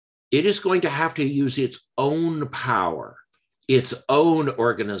 it is going to have to use its own power, its own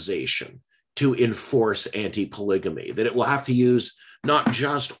organization to enforce anti-polygamy, that it will have to use not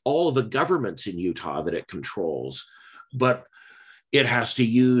just all the governments in Utah that it controls, but It has to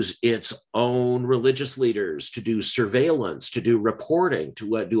use its own religious leaders to do surveillance, to do reporting,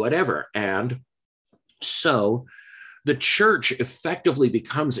 to do whatever. And so the church effectively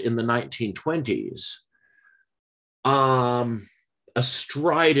becomes, in the 1920s, a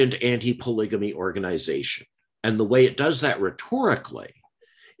strident anti-polygamy organization. And the way it does that rhetorically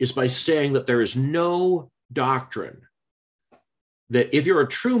is by saying that there is no doctrine that if you're a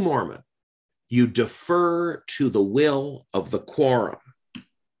true Mormon, you defer to the will of the quorum,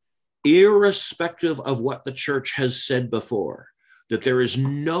 irrespective of what the church has said before, that there is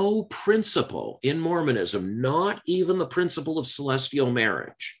no principle in Mormonism, not even the principle of celestial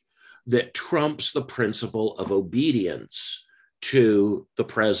marriage, that trumps the principle of obedience to the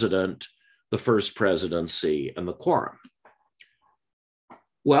president, the first presidency, and the quorum.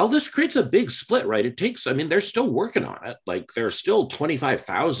 Well, this creates a big split, right? It takes, I mean, they're still working on it. Like, there are still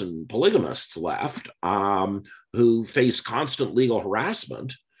 25,000 polygamists left who face constant legal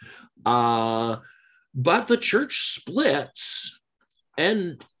harassment. But the church splits,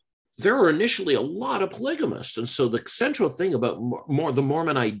 and there were initially a lot of polygamists. And so the central thing about the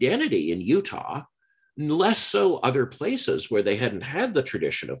Mormon identity in Utah, less so other places where they hadn't had the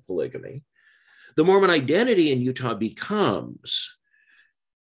tradition of polygamy, the Mormon identity in Utah becomes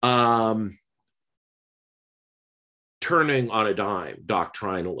turning on a dime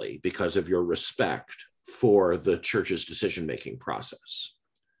doctrinally because of your respect for the church's decision-making process.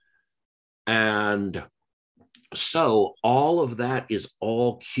 And so all of that is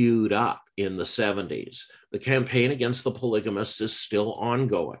all queued up in the 70s. The campaign against the polygamists is still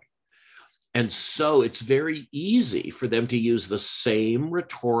ongoing. And so it's very easy for them to use the same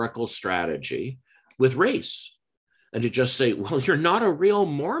rhetorical strategy with race and to just say, well, you're not a real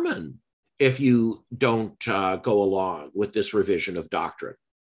Mormon if you don't go along with this revision of doctrine.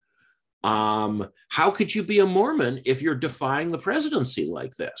 How could you be a Mormon if you're defying the presidency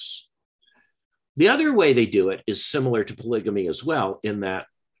like this? The other way they do it is similar to polygamy as well, in that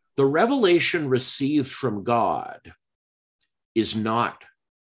the revelation received from God is not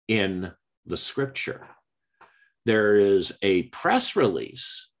in the scripture. There is a press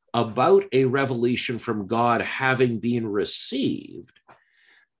release about a revelation from God having been received,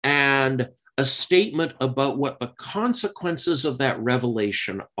 and a statement about what the consequences of that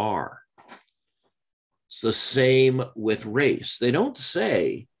revelation are. It's the same with race. They don't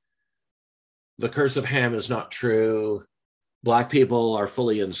say the curse of Ham is not true, Black people are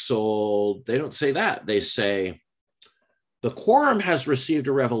fully ensouled. They don't say that. They say the quorum has received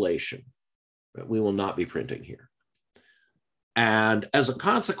a revelation that we will not be printing here. And as a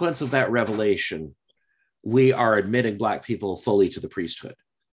consequence of that revelation, we are admitting Black people fully to the priesthood.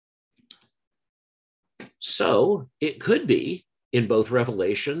 So it could be in both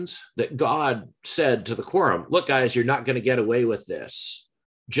revelations that God said to the quorum, look, guys, you're not going to get away with this.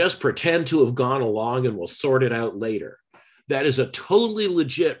 Just pretend to have gone along and we'll sort it out later. That is a totally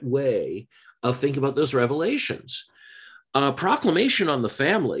legit way of thinking about those revelations. Proclamation on the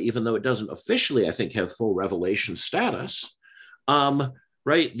family, even though it doesn't officially, I think, have full revelation status,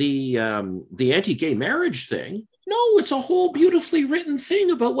 right? The anti-gay marriage thing, no, it's a whole beautifully written thing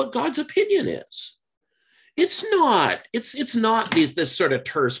about what God's opinion is. It's not this sort of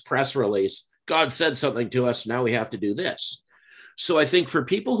terse press release. God said something to us, now we have to do this. So I think for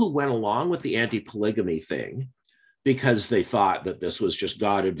people who went along with the anti-polygamy thing because they thought that this was just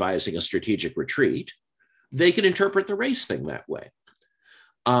God advising a strategic retreat, they can interpret the race thing that way.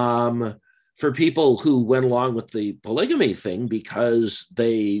 For people who went along with the polygamy thing because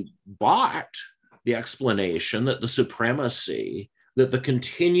they bought the explanation that the supremacy, that the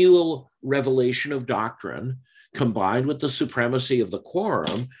continual revelation of doctrine combined with the supremacy of the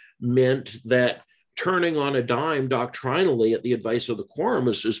quorum meant that turning on a dime doctrinally at the advice of the quorum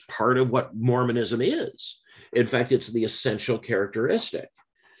is just part of what Mormonism is. In fact, it's the essential characteristic.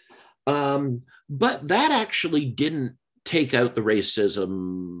 But that actually didn't take out the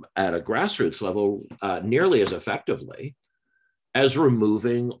racism at a grassroots level nearly as effectively as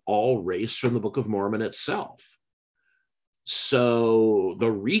removing all race from the Book of Mormon itself. So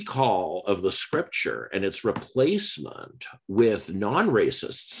the recall of the scripture and its replacement with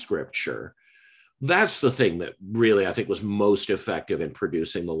non-racist scripture, that's the thing that really I think was most effective in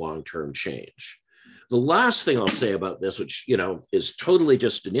producing the long-term change. The last thing I'll say about this, which, you know, is totally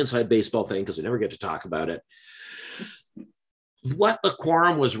just an inside baseball thing because I never get to talk about it. What the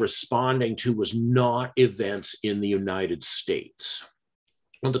quorum was responding to was not events in the United States.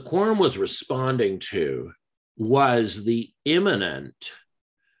 What the quorum was responding to was the imminent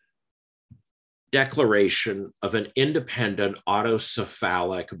declaration of an independent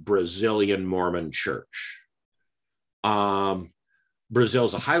autocephalic Brazilian Mormon church.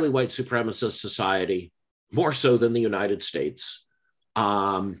 Brazil's a highly white supremacist society, more so than the United States.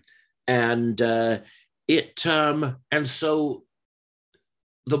 And so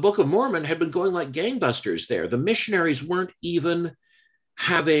the Book of Mormon had been going like gangbusters there. The missionaries weren't even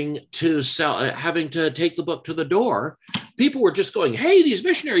having to take the book to the door. People were just going, hey, these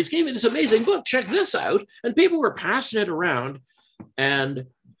missionaries gave me this amazing book, check this out. And people were passing it around. And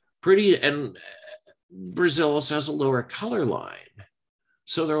Brazil also has a lower color line.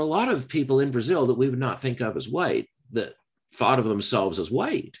 So there are a lot of people in Brazil that we would not think of as white that thought of themselves as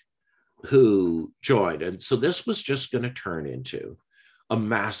white who joined. And so this was just going to turn into a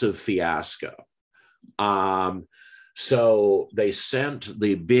massive fiasco. So they sent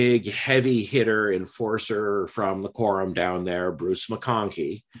the big heavy hitter enforcer from the quorum down there, Bruce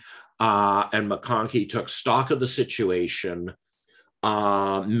McConkie, and McConkie took stock of the situation,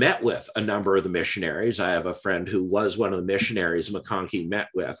 met with a number of the missionaries. I have a friend who was one of the missionaries McConkie met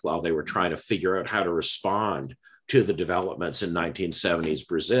with while they were trying to figure out how to respond to the developments in 1970s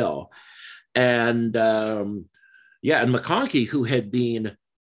Brazil. And and McConkie, who had been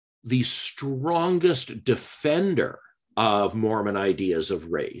the strongest defender of Mormon ideas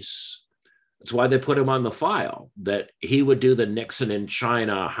of race. That's why they put him on the file, that he would do the Nixon in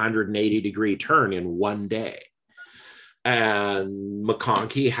China 180-degree turn in one day. And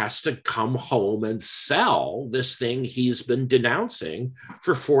McConkie has to come home and sell this thing he's been denouncing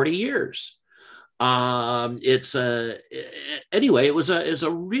for 40 years. It was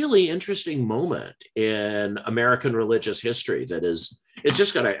a really interesting moment in American religious history it's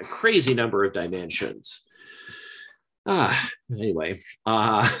just got a crazy number of dimensions. Anyway,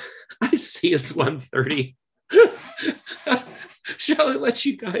 I see it's 1:30. Shall I let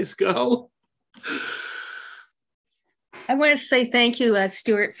you guys go? I want to say thank you,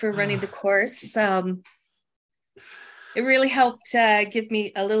 Stuart, for running the course. It really helped give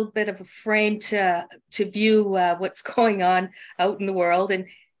me a little bit of a frame to view what's going on out in the world.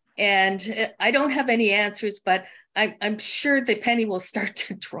 And I don't have any answers, but I'm sure the penny will start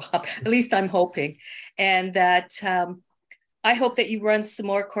to drop. At least I'm hoping. And that I hope that you run some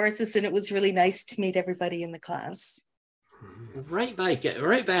more courses. And it was really nice to meet everybody in the class. Right back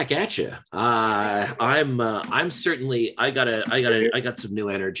at you. I'm certainly, I got some new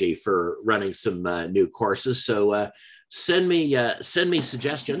energy for running some new courses. So send me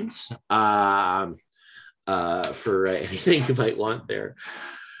suggestions for anything you might want there.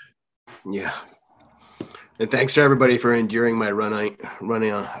 Yeah. And thanks to everybody for enduring my run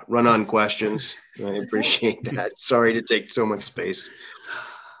on questions. I appreciate that. Sorry to take so much space.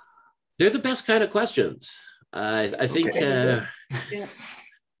 They're the best kind of questions. I think. Okay.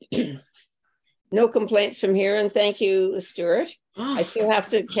 No complaints from here, and thank you, Stuart. I still have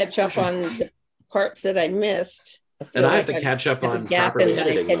to catch up on the parts that I missed. And I have to catch up on properly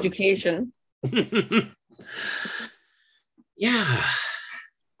editing education. Yeah.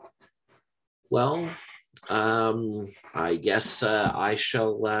 Well, I guess I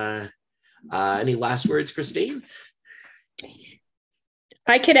shall. Any last words, Christine?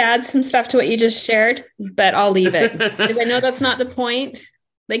 I could add some stuff to what you just shared, but I'll leave it because I know that's not the point.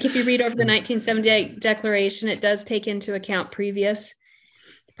 Like if you read over the 1978 Declaration, it does take into account previous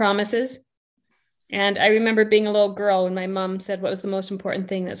promises. And I remember being a little girl when my mom said, what was the most important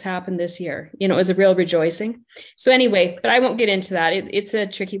thing that's happened this year? You know, it was a real rejoicing. So anyway, but I won't get into that. It's a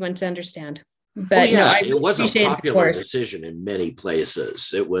tricky one to understand. But it was a popular decision in many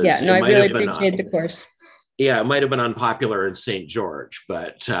places. It was. Yeah, no, I really appreciate the course. Yeah, it might have been unpopular in St. George,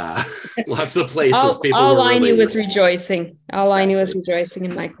 but lots of places people all were I really... knew was rejoicing. All I knew was rejoicing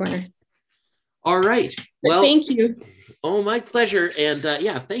in my corner. All right. Well, thank you. Oh, my pleasure. And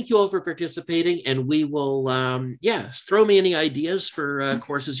thank you all for participating. And we will, throw me any ideas for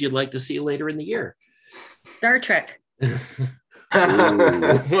courses you'd like to see later in the year. Star Trek. All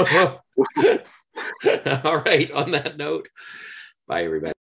right. On that note, bye, everybody.